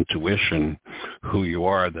my intuition who you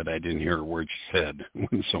are that I didn't hear a word you said.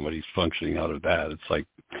 When somebody's functioning out of that, it's like,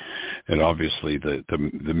 and obviously the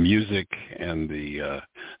music and the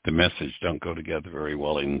message don't go together very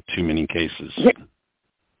well in too many cases.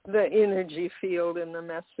 The energy field in the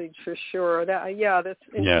message, for sure. That's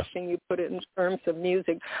interesting. You put it in terms of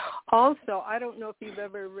music. Also, I don't know if you've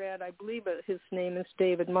ever read, I believe his name is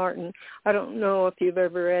David Martin. I don't know if you've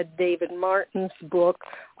ever read David Martin's book,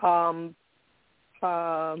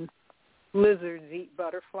 Lizards Eat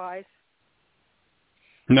Butterflies.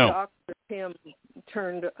 No. Dr. Tim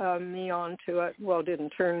turned me on to it. Well, didn't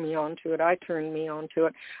turn me on to it. I turned me on to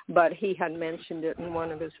it. But he had mentioned it in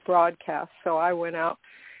one of his broadcasts. So I went out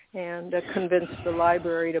and convinced the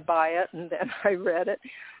library to buy it, and then I read it.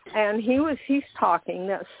 And he's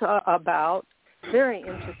talking about, very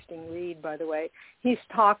interesting read, by the way. He's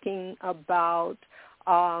talking about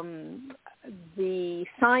the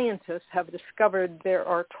scientists have discovered there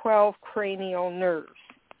are 12 cranial nerves.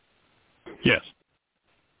 Yes.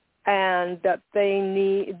 And that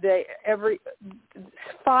every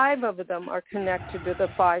 5 of them are connected to the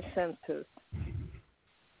 5 senses.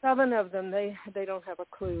 7 of them, they don't have a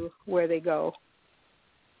clue where they go.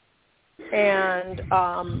 And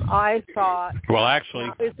I thought, well, actually,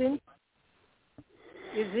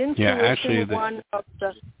 Is intuition one of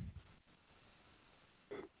the?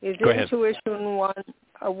 Is intuition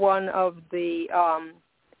one of the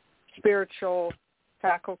spiritual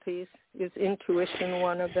faculties? Is intuition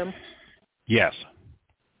one of them? Yes.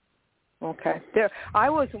 Okay. I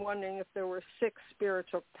was wondering if there were 6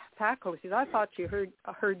 spiritual faculties. I thought you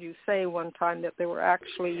heard you say one time that there were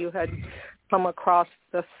actually, you had come across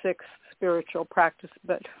the 6th spiritual practice,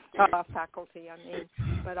 but faculty,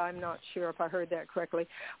 but I'm not sure if I heard that correctly.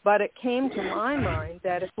 But it came to my mind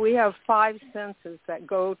that if we have 5 senses that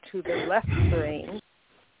go to the left brain,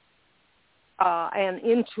 and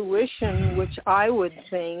intuition, which I would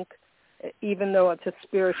think, even though it's a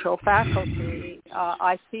spiritual faculty,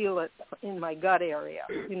 I feel it in my gut area.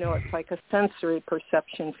 It's like a sensory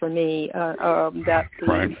perception for me that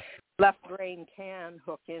the left brain can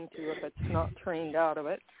hook into if it's not trained out of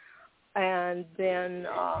it. And then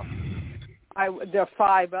the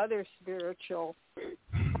 5 other spiritual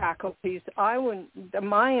faculties,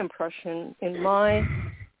 my impression in my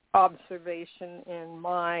observation, in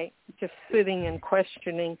my just sitting and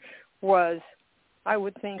questioning, was I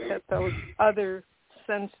would think that those other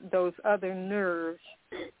nerves,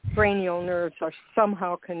 cranial nerves, are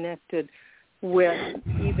somehow connected with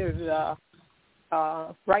either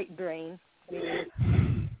the right brain, the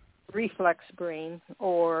reflex brain,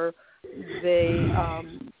 or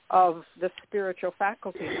of the spiritual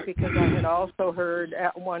faculties, because I had also heard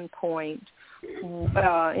at one point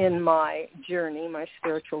in my journey, my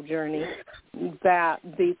spiritual journey, that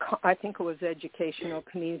I think it was educational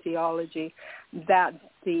kinesiology, that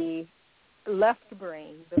the left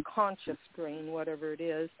brain, the conscious brain, whatever it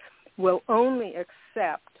is, will only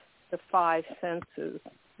accept the 5 senses.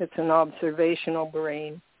 It's an observational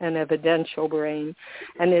brain, an evidential brain,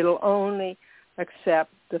 and it'll only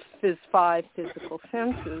accept the 5 physical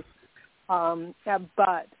senses,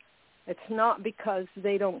 but it's not because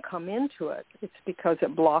they don't come into it. It's because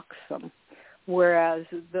it blocks them. Whereas,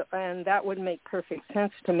 and that would make perfect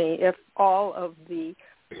sense to me if all of the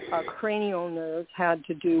cranial nerves had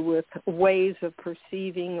to do with ways of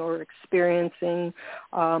perceiving or experiencing,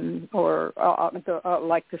 or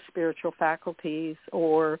like the spiritual faculties,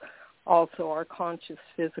 or also our conscious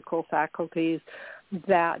physical faculties.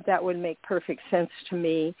 That would make perfect sense to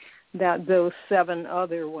me. That those 7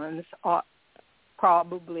 other ones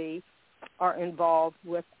probably are involved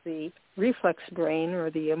with the reflex brain or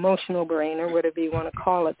the emotional brain or whatever you want to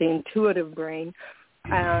call it, the intuitive brain,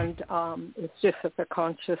 and it's just that the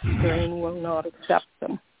conscious brain will not accept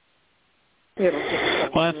them. Well,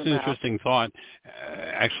 that's an interesting thought.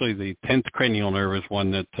 Actually, the 10th cranial nerve is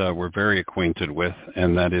one that we're very acquainted with,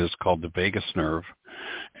 and that is called the vagus nerve.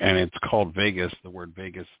 And it's called vagus, the word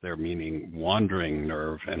vagus there meaning wandering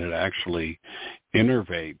nerve, and it actually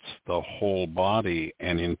innervates the whole body,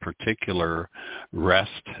 and in particular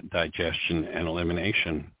rest, digestion, and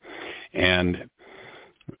elimination. And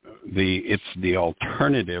it's the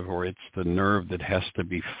alternative, or it's the nerve that has to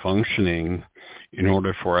be functioning in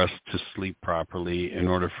order for us to sleep properly, in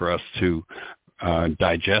order for us to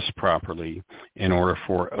digest properly, in order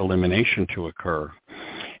for elimination to occur.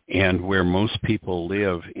 And where most people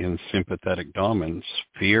live in sympathetic dominance,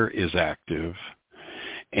 fear is active.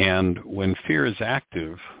 And when fear is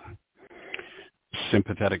active,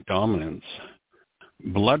 sympathetic dominance,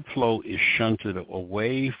 blood flow is shunted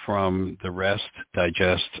away from the rest,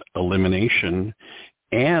 digest, elimination,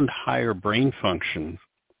 and higher brain function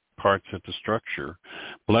parts of the structure.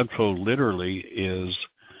 Blood flow literally is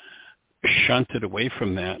shunted away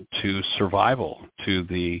from that to survival, to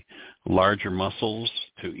the larger muscles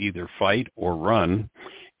to either fight or run,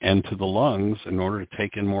 and to the lungs in order to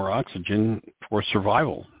take in more oxygen for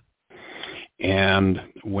survival. And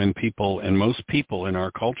when people, and most people in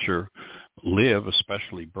our culture live,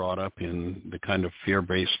 especially brought up in the kind of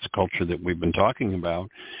fear-based culture that we've been talking about,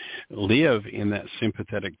 live in that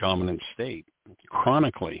sympathetic dominant state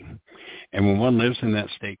chronically. And when one lives in that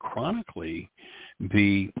state chronically,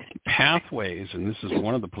 the pathways, and this is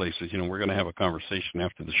one of the places, we're going to have a conversation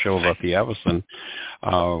after the show about the Avicen.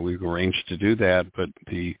 We've arranged to do that, but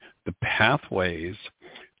the pathways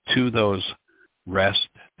to those rest,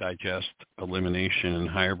 digest, elimination, and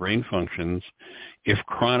higher brain functions, if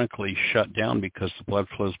chronically shut down because the blood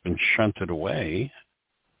flow has been shunted away,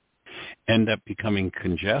 end up becoming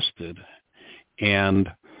congested.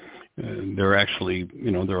 And there are actually,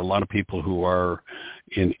 there are a lot of people who are,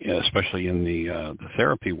 especially in the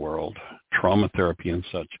therapy world, trauma therapy and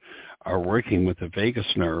such, are working with the vagus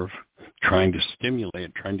nerve, trying to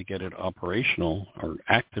stimulate, trying to get it operational or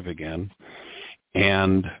active again.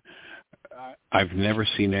 And I've never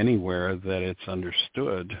seen anywhere that it's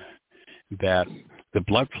understood that the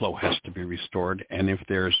blood flow has to be restored. And if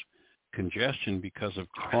there's congestion because of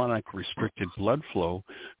chronic restricted blood flow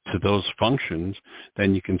to those functions,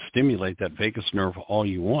 then you can stimulate that vagus nerve all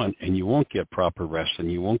you want, and you won't get proper rest,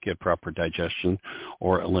 and you won't get proper digestion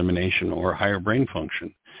or elimination or higher brain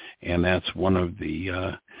function. And that's one of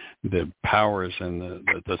the powers and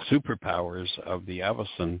the superpowers of the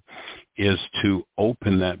Avicen, is to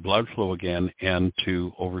open that blood flow again and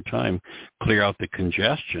to, over time, clear out the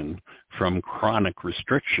congestion from chronic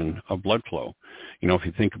restriction of blood flow. You know, if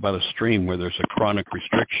you think about a stream where there's a chronic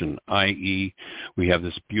restriction, i.e., we have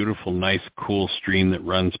this beautiful, nice, cool stream that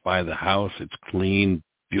runs by the house. It's clean,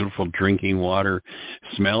 beautiful drinking water,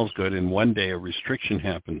 smells good, and one day a restriction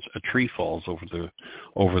happens. A tree falls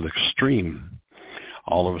over the stream.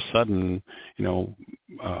 All of a sudden, you know,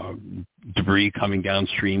 debris coming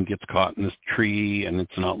downstream gets caught in this tree, and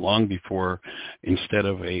it's not long before, instead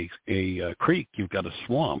of a creek, you've got a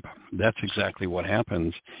swamp. That's exactly what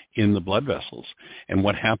happens in the blood vessels. And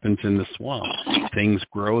what happens in the swamp? Things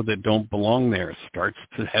grow that don't belong there. It starts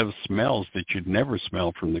to have smells that you'd never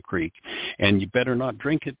smell from the creek, and you better not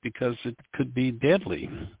drink it because it could be deadly.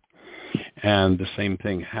 And the same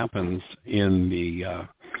thing happens in the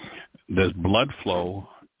blood flow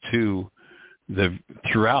to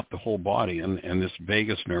throughout the whole body, and this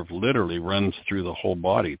vagus nerve literally runs through the whole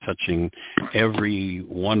body, touching every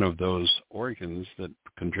one of those organs that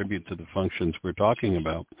contribute to the functions we're talking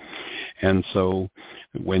about. And so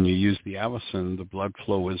when you use the Avicen, the blood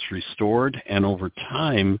flow is restored, and over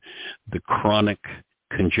time the chronic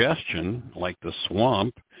congestion, like the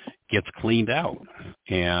swamp, gets cleaned out,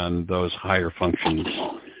 and those higher functions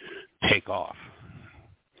take off.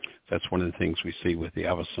 That's one of the things we see with the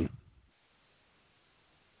Avicen.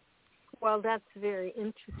 Well, that's very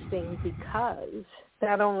interesting, because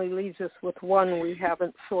that only leaves us with one we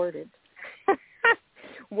haven't sorted.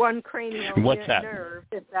 One cranial nerve,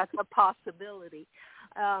 if that's a possibility.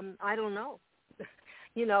 I don't know.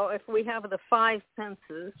 You know, if we have the five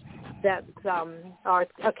senses that are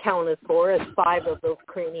accounted for as five of those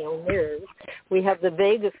cranial nerves, we have the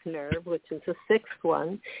vagus nerve, which is the sixth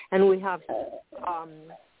one, and we have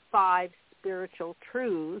five spiritual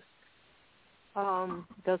truths.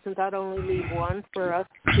 Doesn't that only leave one for us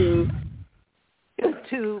to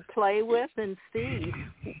play with and see?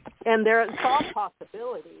 And it's all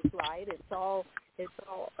possibilities, right? It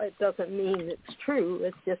doesn't mean it's true.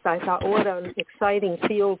 It's just, I thought, what an exciting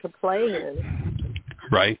field to play in.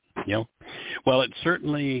 Right. Yeah. Well, it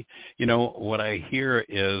certainly, you know, what I hear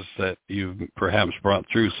is that you've perhaps brought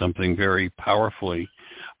through something very powerfully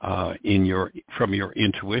from your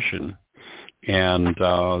intuition. And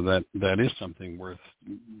that is something worth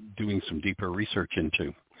doing some deeper research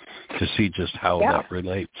into, to see just how that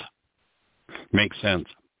relates. Makes sense.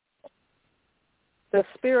 The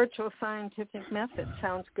spiritual scientific method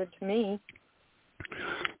sounds good to me.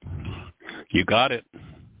 You got it.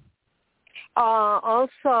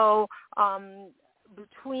 Also,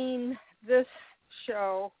 between this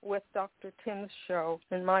show with Dr. Tim's show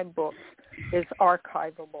and my book is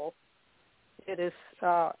archivable. It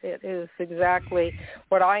is exactly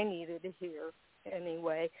what I needed to hear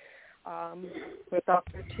anyway. With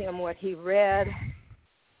Dr. Tim, what he read,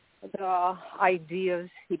 the ideas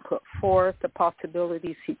he put forth, the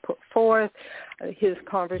possibilities he put forth, his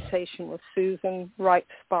conversation with Susan, right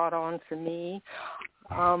spot on for me.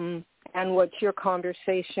 And what's your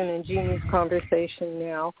conversation and Jeannie's conversation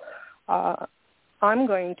now. I'm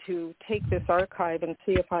going to take this archive and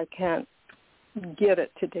see if I can't get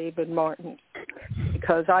it to David Martin,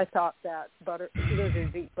 because I thought that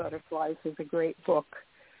Lizards Eat Butterflies is a great book.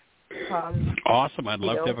 Awesome. I'd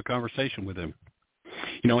love to have a conversation with him.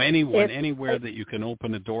 You know, anywhere that you can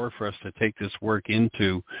open a door for us to take this work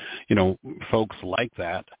into, you know, folks like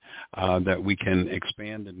that, that we can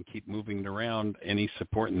expand and keep moving it around, any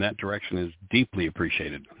support in that direction is deeply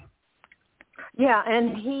appreciated. Yeah,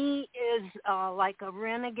 and he is like a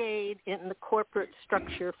renegade in the corporate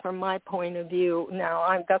structure from my point of view.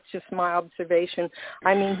 Now, that's just my observation.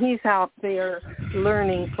 I mean, he's out there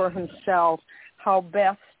learning for himself how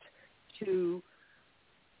best to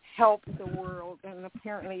help the world, and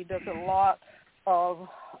apparently he does a lot of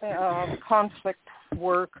conflict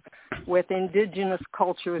work with indigenous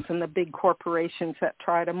cultures and the big corporations that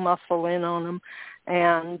try to muscle in on them.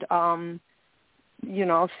 And you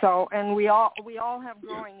know, so, and we all have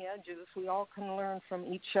growing edges. We all can learn from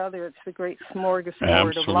each other. It's the great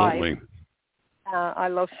smorgasbord of life. I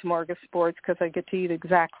love smorgasbords because I get to eat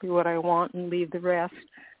exactly what I want and leave the rest.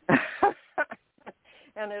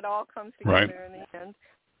 And it all comes together in the end,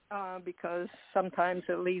 because sometimes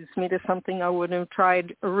it leads me to something I wouldn't have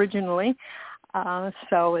tried originally.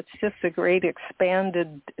 So it's just a great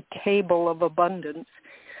expanded table of abundance.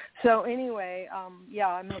 So anyway,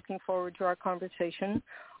 I'm looking forward to our conversation.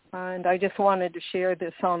 And I just wanted to share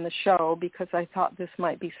this on the show because I thought this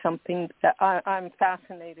might be something that I'm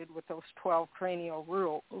fascinated with, those 12 cranial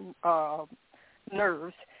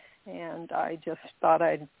nerves. And I just thought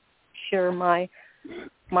I'd share my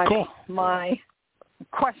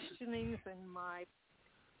questionings and my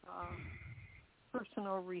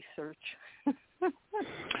personal research. All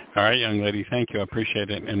right, young lady. Thank you. I appreciate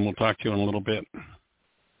it. And we'll talk to you in a little bit.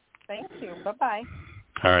 Thank you. Bye-bye.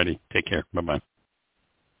 All righty. Take care. Bye-bye.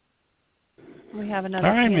 We have another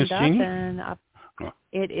hand up, Jeanie. And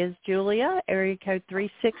it is Julia, area code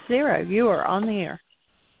 360. You are on the air.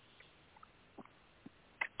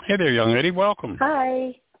 Hey there, young lady. Welcome.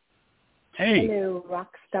 Hi. Hey. Hello,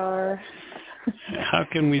 rock star. How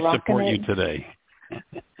can we support you today?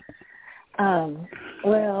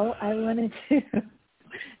 Well, I wanted to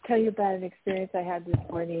tell you about an experience I had this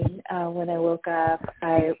morning. When I woke up,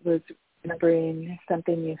 I was remembering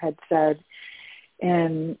something you had said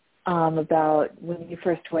and about when you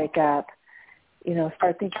first wake up,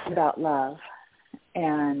 start thinking about love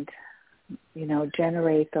and,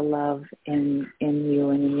 generate the love in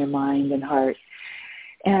you and in your mind and heart.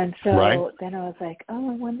 And so then I was like, I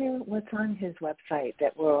wonder what's on his website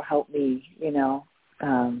that will help me,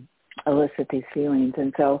 elicit these feelings.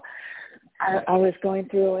 And so I was going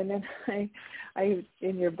through, and then I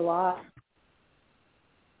in your blog.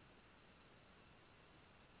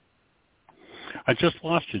 I just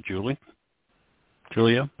lost you, Julie.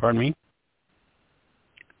 Julia, pardon me.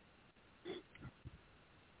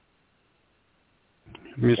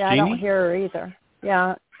 Miss Yeah, Jeanie? I don't hear her either.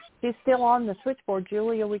 Yeah, she's still on the switchboard,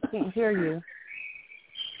 Julia. We can't hear you.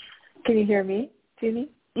 Can you hear me, Jeanie?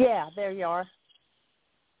 Yeah, there you are.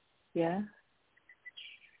 Yeah.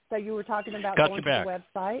 So you were talking about Got going you to back.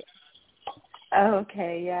 the website? Oh,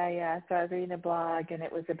 okay, yeah. So I was reading a blog, and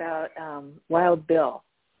it was about Wild Bill,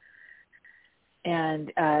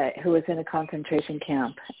 and who was in a concentration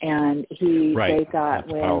camp, and they thought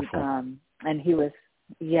That's and he was,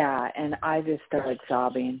 and I just started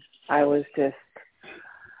sobbing. I was just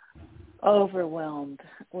overwhelmed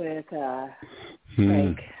with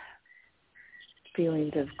like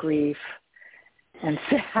feelings of grief and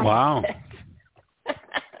sadness. Wow.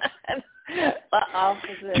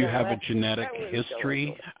 Opposite. Do you have a genetic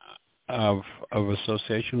history of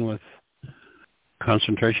association with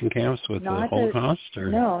concentration camps, with the Holocaust?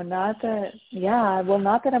 No, not that. Yeah, well,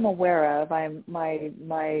 not that I'm aware of.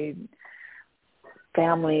 My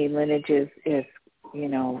family lineage is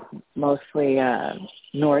mostly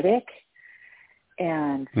Nordic,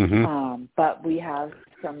 and but we have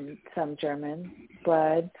some German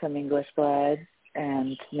blood, some English blood,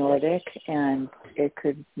 and Nordic, and it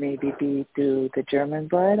could maybe be through the German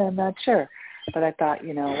blood. I'm not sure, but I thought,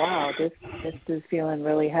 wow, this is feeling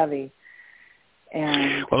really heavy.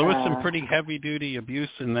 And well, there was some pretty heavy-duty abuse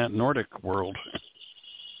in that Nordic world.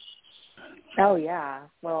 Oh yeah,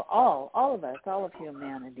 well, all of us, all of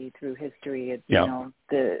humanity through history,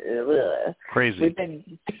 crazy.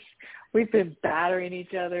 We've been battering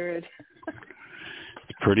each other. It's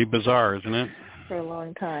pretty bizarre, isn't it? For a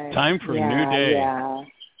long time. Time for a new day. Yeah,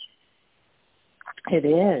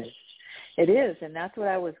 it is, and that's what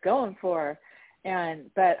I was going for.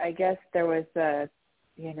 But I guess there was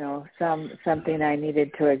something I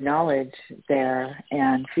needed to acknowledge there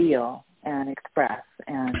and feel and express,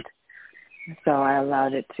 and so I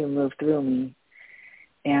allowed it to move through me.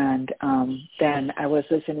 And then I was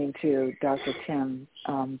listening to Dr. Tim.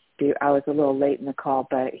 I was a little late in the call,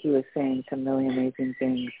 but he was saying some really amazing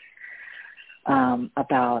things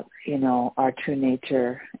about, our true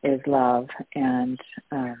nature is love. And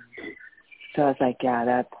so I was like,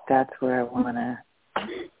 yeah, that's where I want to,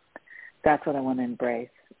 that's what I want to embrace,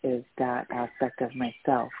 is that aspect of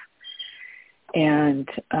myself. And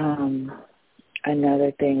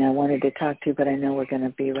another thing I wanted to talk to, but I know we're going to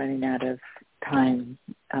be running out of time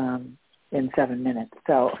in 7 minutes,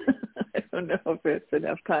 so I don't know if it's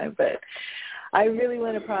enough time, but I really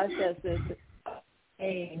want to process this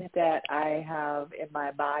pain that I have in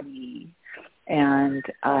my body, and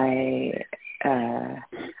I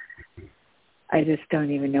just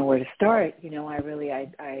don't even know where to start.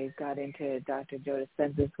 I got into Dr. Joe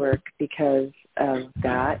Dispenza's work because of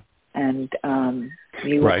that, and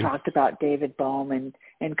you talked about David Bohm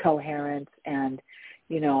and coherence, and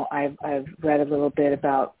I've read a little bit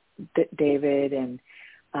about David and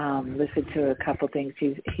listened to a couple things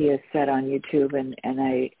he has said on YouTube, and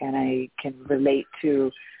I can relate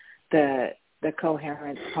to the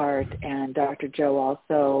coherence part. And Dr. Joe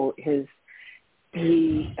also, his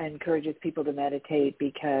he encourages people to meditate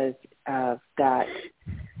because of that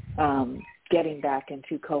getting back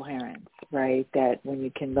into coherence, right? That when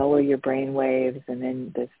you can lower your brain waves and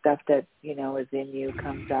then the stuff that, you know, is in you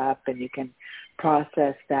comes up and you can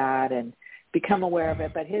process that and become aware of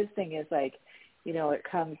it. But his thing is like, you know, it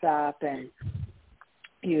comes up and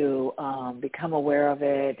you become aware of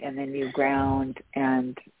it and then you ground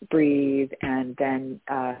and breathe and then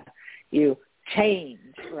you change,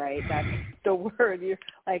 right? That's the word. You're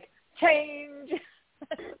like, change.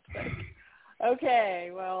 Like,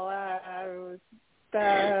 okay, well,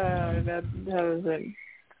 that hasn't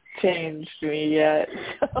changed me yet.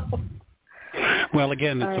 So. Well,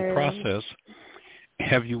 again, it's a process.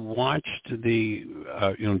 Have you watched the,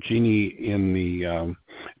 Jeannie in the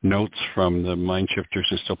notes from the MindShifters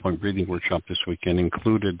and Still Point Breathing Workshop this weekend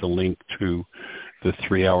included the link to the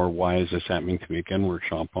 3-hour Why Is This Happening to Me Again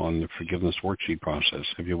workshop on the forgiveness worksheet process.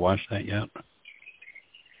 Have you watched that yet?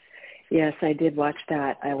 Yes, I did watch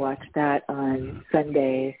that. I watched that on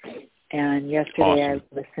Sunday. And yesterday Awesome.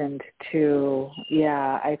 I listened to,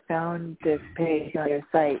 I found this page on your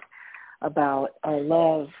site about our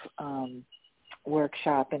love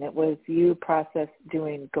workshop, and it was you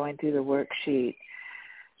going through the worksheet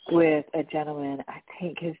with a gentleman. I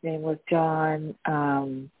think his name was John.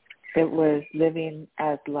 It was Living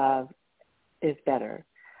as Love is Better.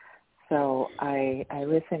 So I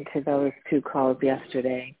listened to those 2 calls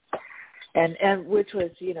yesterday. And which was,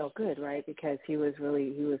 you know, good, right? Because he was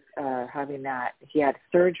having that, he had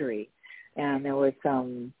surgery and there was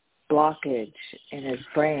some blockage in his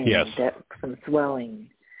brain, some swelling.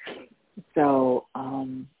 So,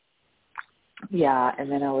 and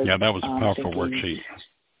then I was... Yeah, that was a powerful worksheet.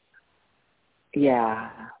 Yeah,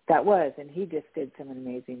 that was, and he just did some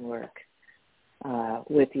amazing work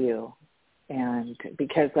with you. And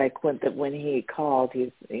because, like, when he called,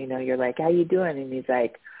 he's, you know, you're like, how you doing? And he's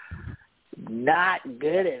like, not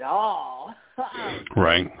good at all.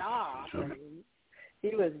 Right. And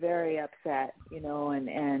he was very upset, you know,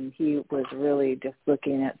 and he was really just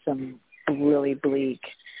looking at some really bleak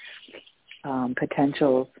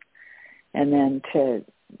potentials. And then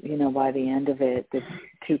you know, by the end of it, the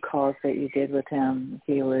 2 calls that you did with him,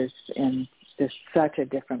 he was in just such a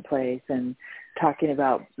different place and talking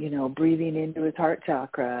about, you know, breathing into his heart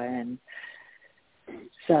chakra. And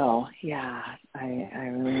so, I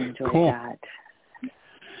really enjoyed that.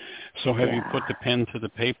 So have you put the pen to the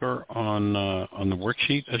paper on the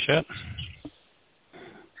worksheet as yet?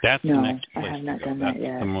 That's the next place I have not to go. done That's that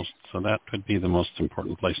yet. So that could be the most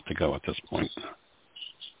important place to go at this point.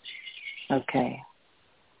 Okay.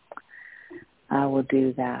 I will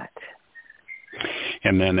do that.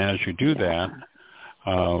 And then as you do that,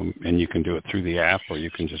 and you can do it through the app or you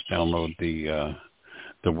can just download the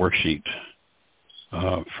worksheet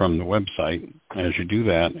from the website. As you do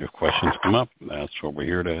that, if questions come up, that's what we're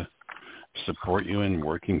here to support you in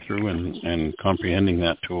working through and comprehending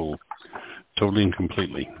that tool totally and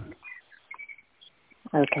completely.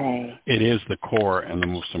 Okay. It is the core and the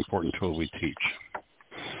most important tool we teach.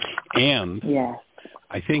 And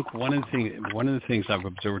I think one of the things I've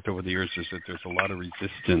observed over the years is that there's a lot of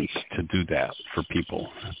resistance to do that for people.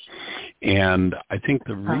 And I think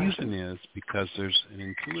the reason is because there's an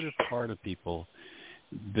intuitive part of people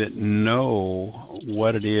that know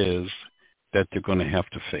what it is that they're going to have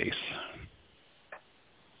to face.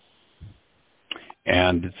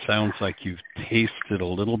 And it sounds like you've tasted a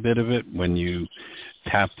little bit of it when you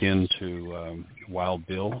tapped into Wild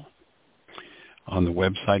Bill on the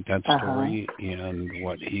website, that story, and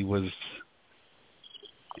what he was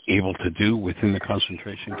able to do within the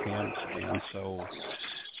concentration camps. And so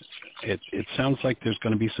it sounds like there's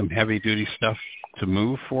going to be some heavy-duty stuff to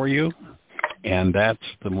move for you, and that's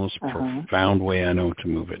the most profound way I know to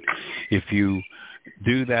move it. If you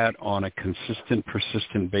do that on a consistent,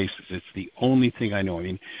 persistent basis, it's the only thing I know. I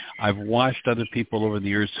mean, I've watched other people over the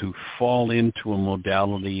years who fall into a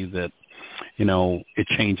modality that, you know, it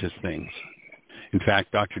changes things. In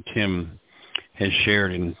fact, Dr. Tim has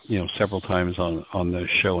shared several times on the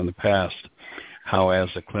show in the past how as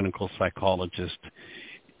a clinical psychologist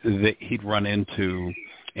that he'd run into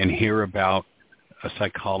and hear about a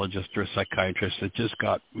psychologist or a psychiatrist that just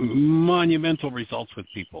got monumental results with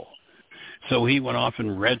people. So he went off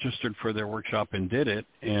and registered for their workshop and did it,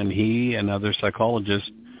 and he and other psychologists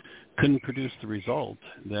couldn't produce the result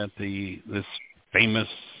that this famous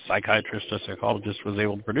psychiatrist or psychologist was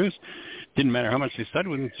able to produce. Didn't matter how much they studied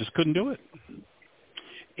with him, just couldn't do it.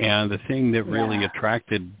 And the thing that really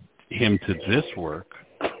attracted him to this work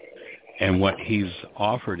and what he's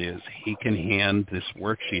offered is he can hand this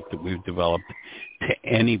worksheet that we've developed to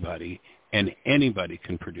anybody, and anybody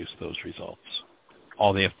can produce those results.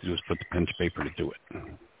 all they have to do is put the pen to paper to do it.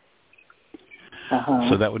 Uh-huh.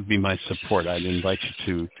 So that would be my support. I'd invite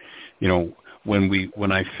you to,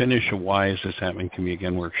 when I finish a Why Is This Happening to Me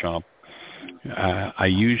Again workshop, I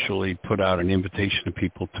usually put out an invitation to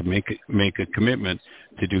people to make a commitment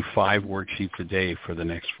to do 5 worksheets a day for the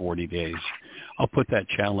next 40 days. I'll put that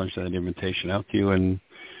challenge, that invitation out to you and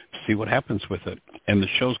see what happens with it. And the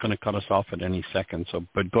show's going to cut us off at any second.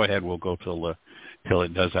 But go ahead. We'll go till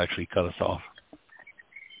it does actually cut us off.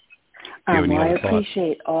 Well, I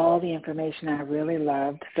appreciate all the information. I really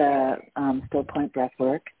loved the Still Point breath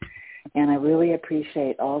work. And I really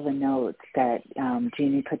appreciate all the notes that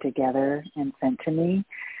Jeannie put together and sent to me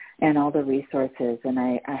and all the resources. And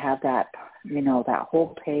I have that, that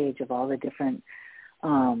whole page of all the different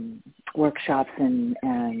workshops and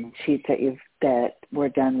sheets that were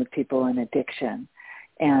done with people in addiction.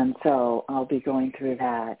 And so I'll be going through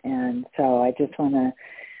that. And so I just want to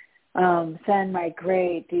send my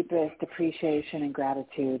great, deepest appreciation and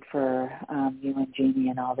gratitude for you and Jeannie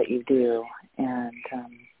and all that you do. And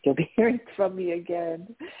you'll be hearing from me again.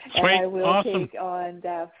 Sweet. And I will Awesome. take on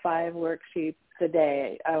that 5 worksheets a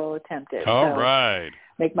day. I will attempt it. All right.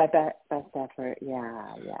 Make my best effort.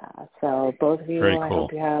 Yeah. So both of you, Very I cool.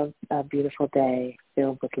 hope you have a beautiful day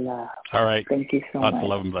filled with love. All right. Thank you so much. Lots of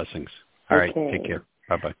love and blessings. All right. Take care.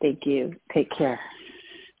 Bye-bye. Thank you. Take care.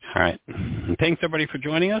 All right. And thanks, everybody, for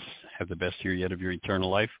joining us. Have the best year yet of your eternal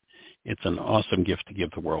life. It's an awesome gift to give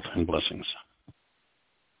the world, and blessings.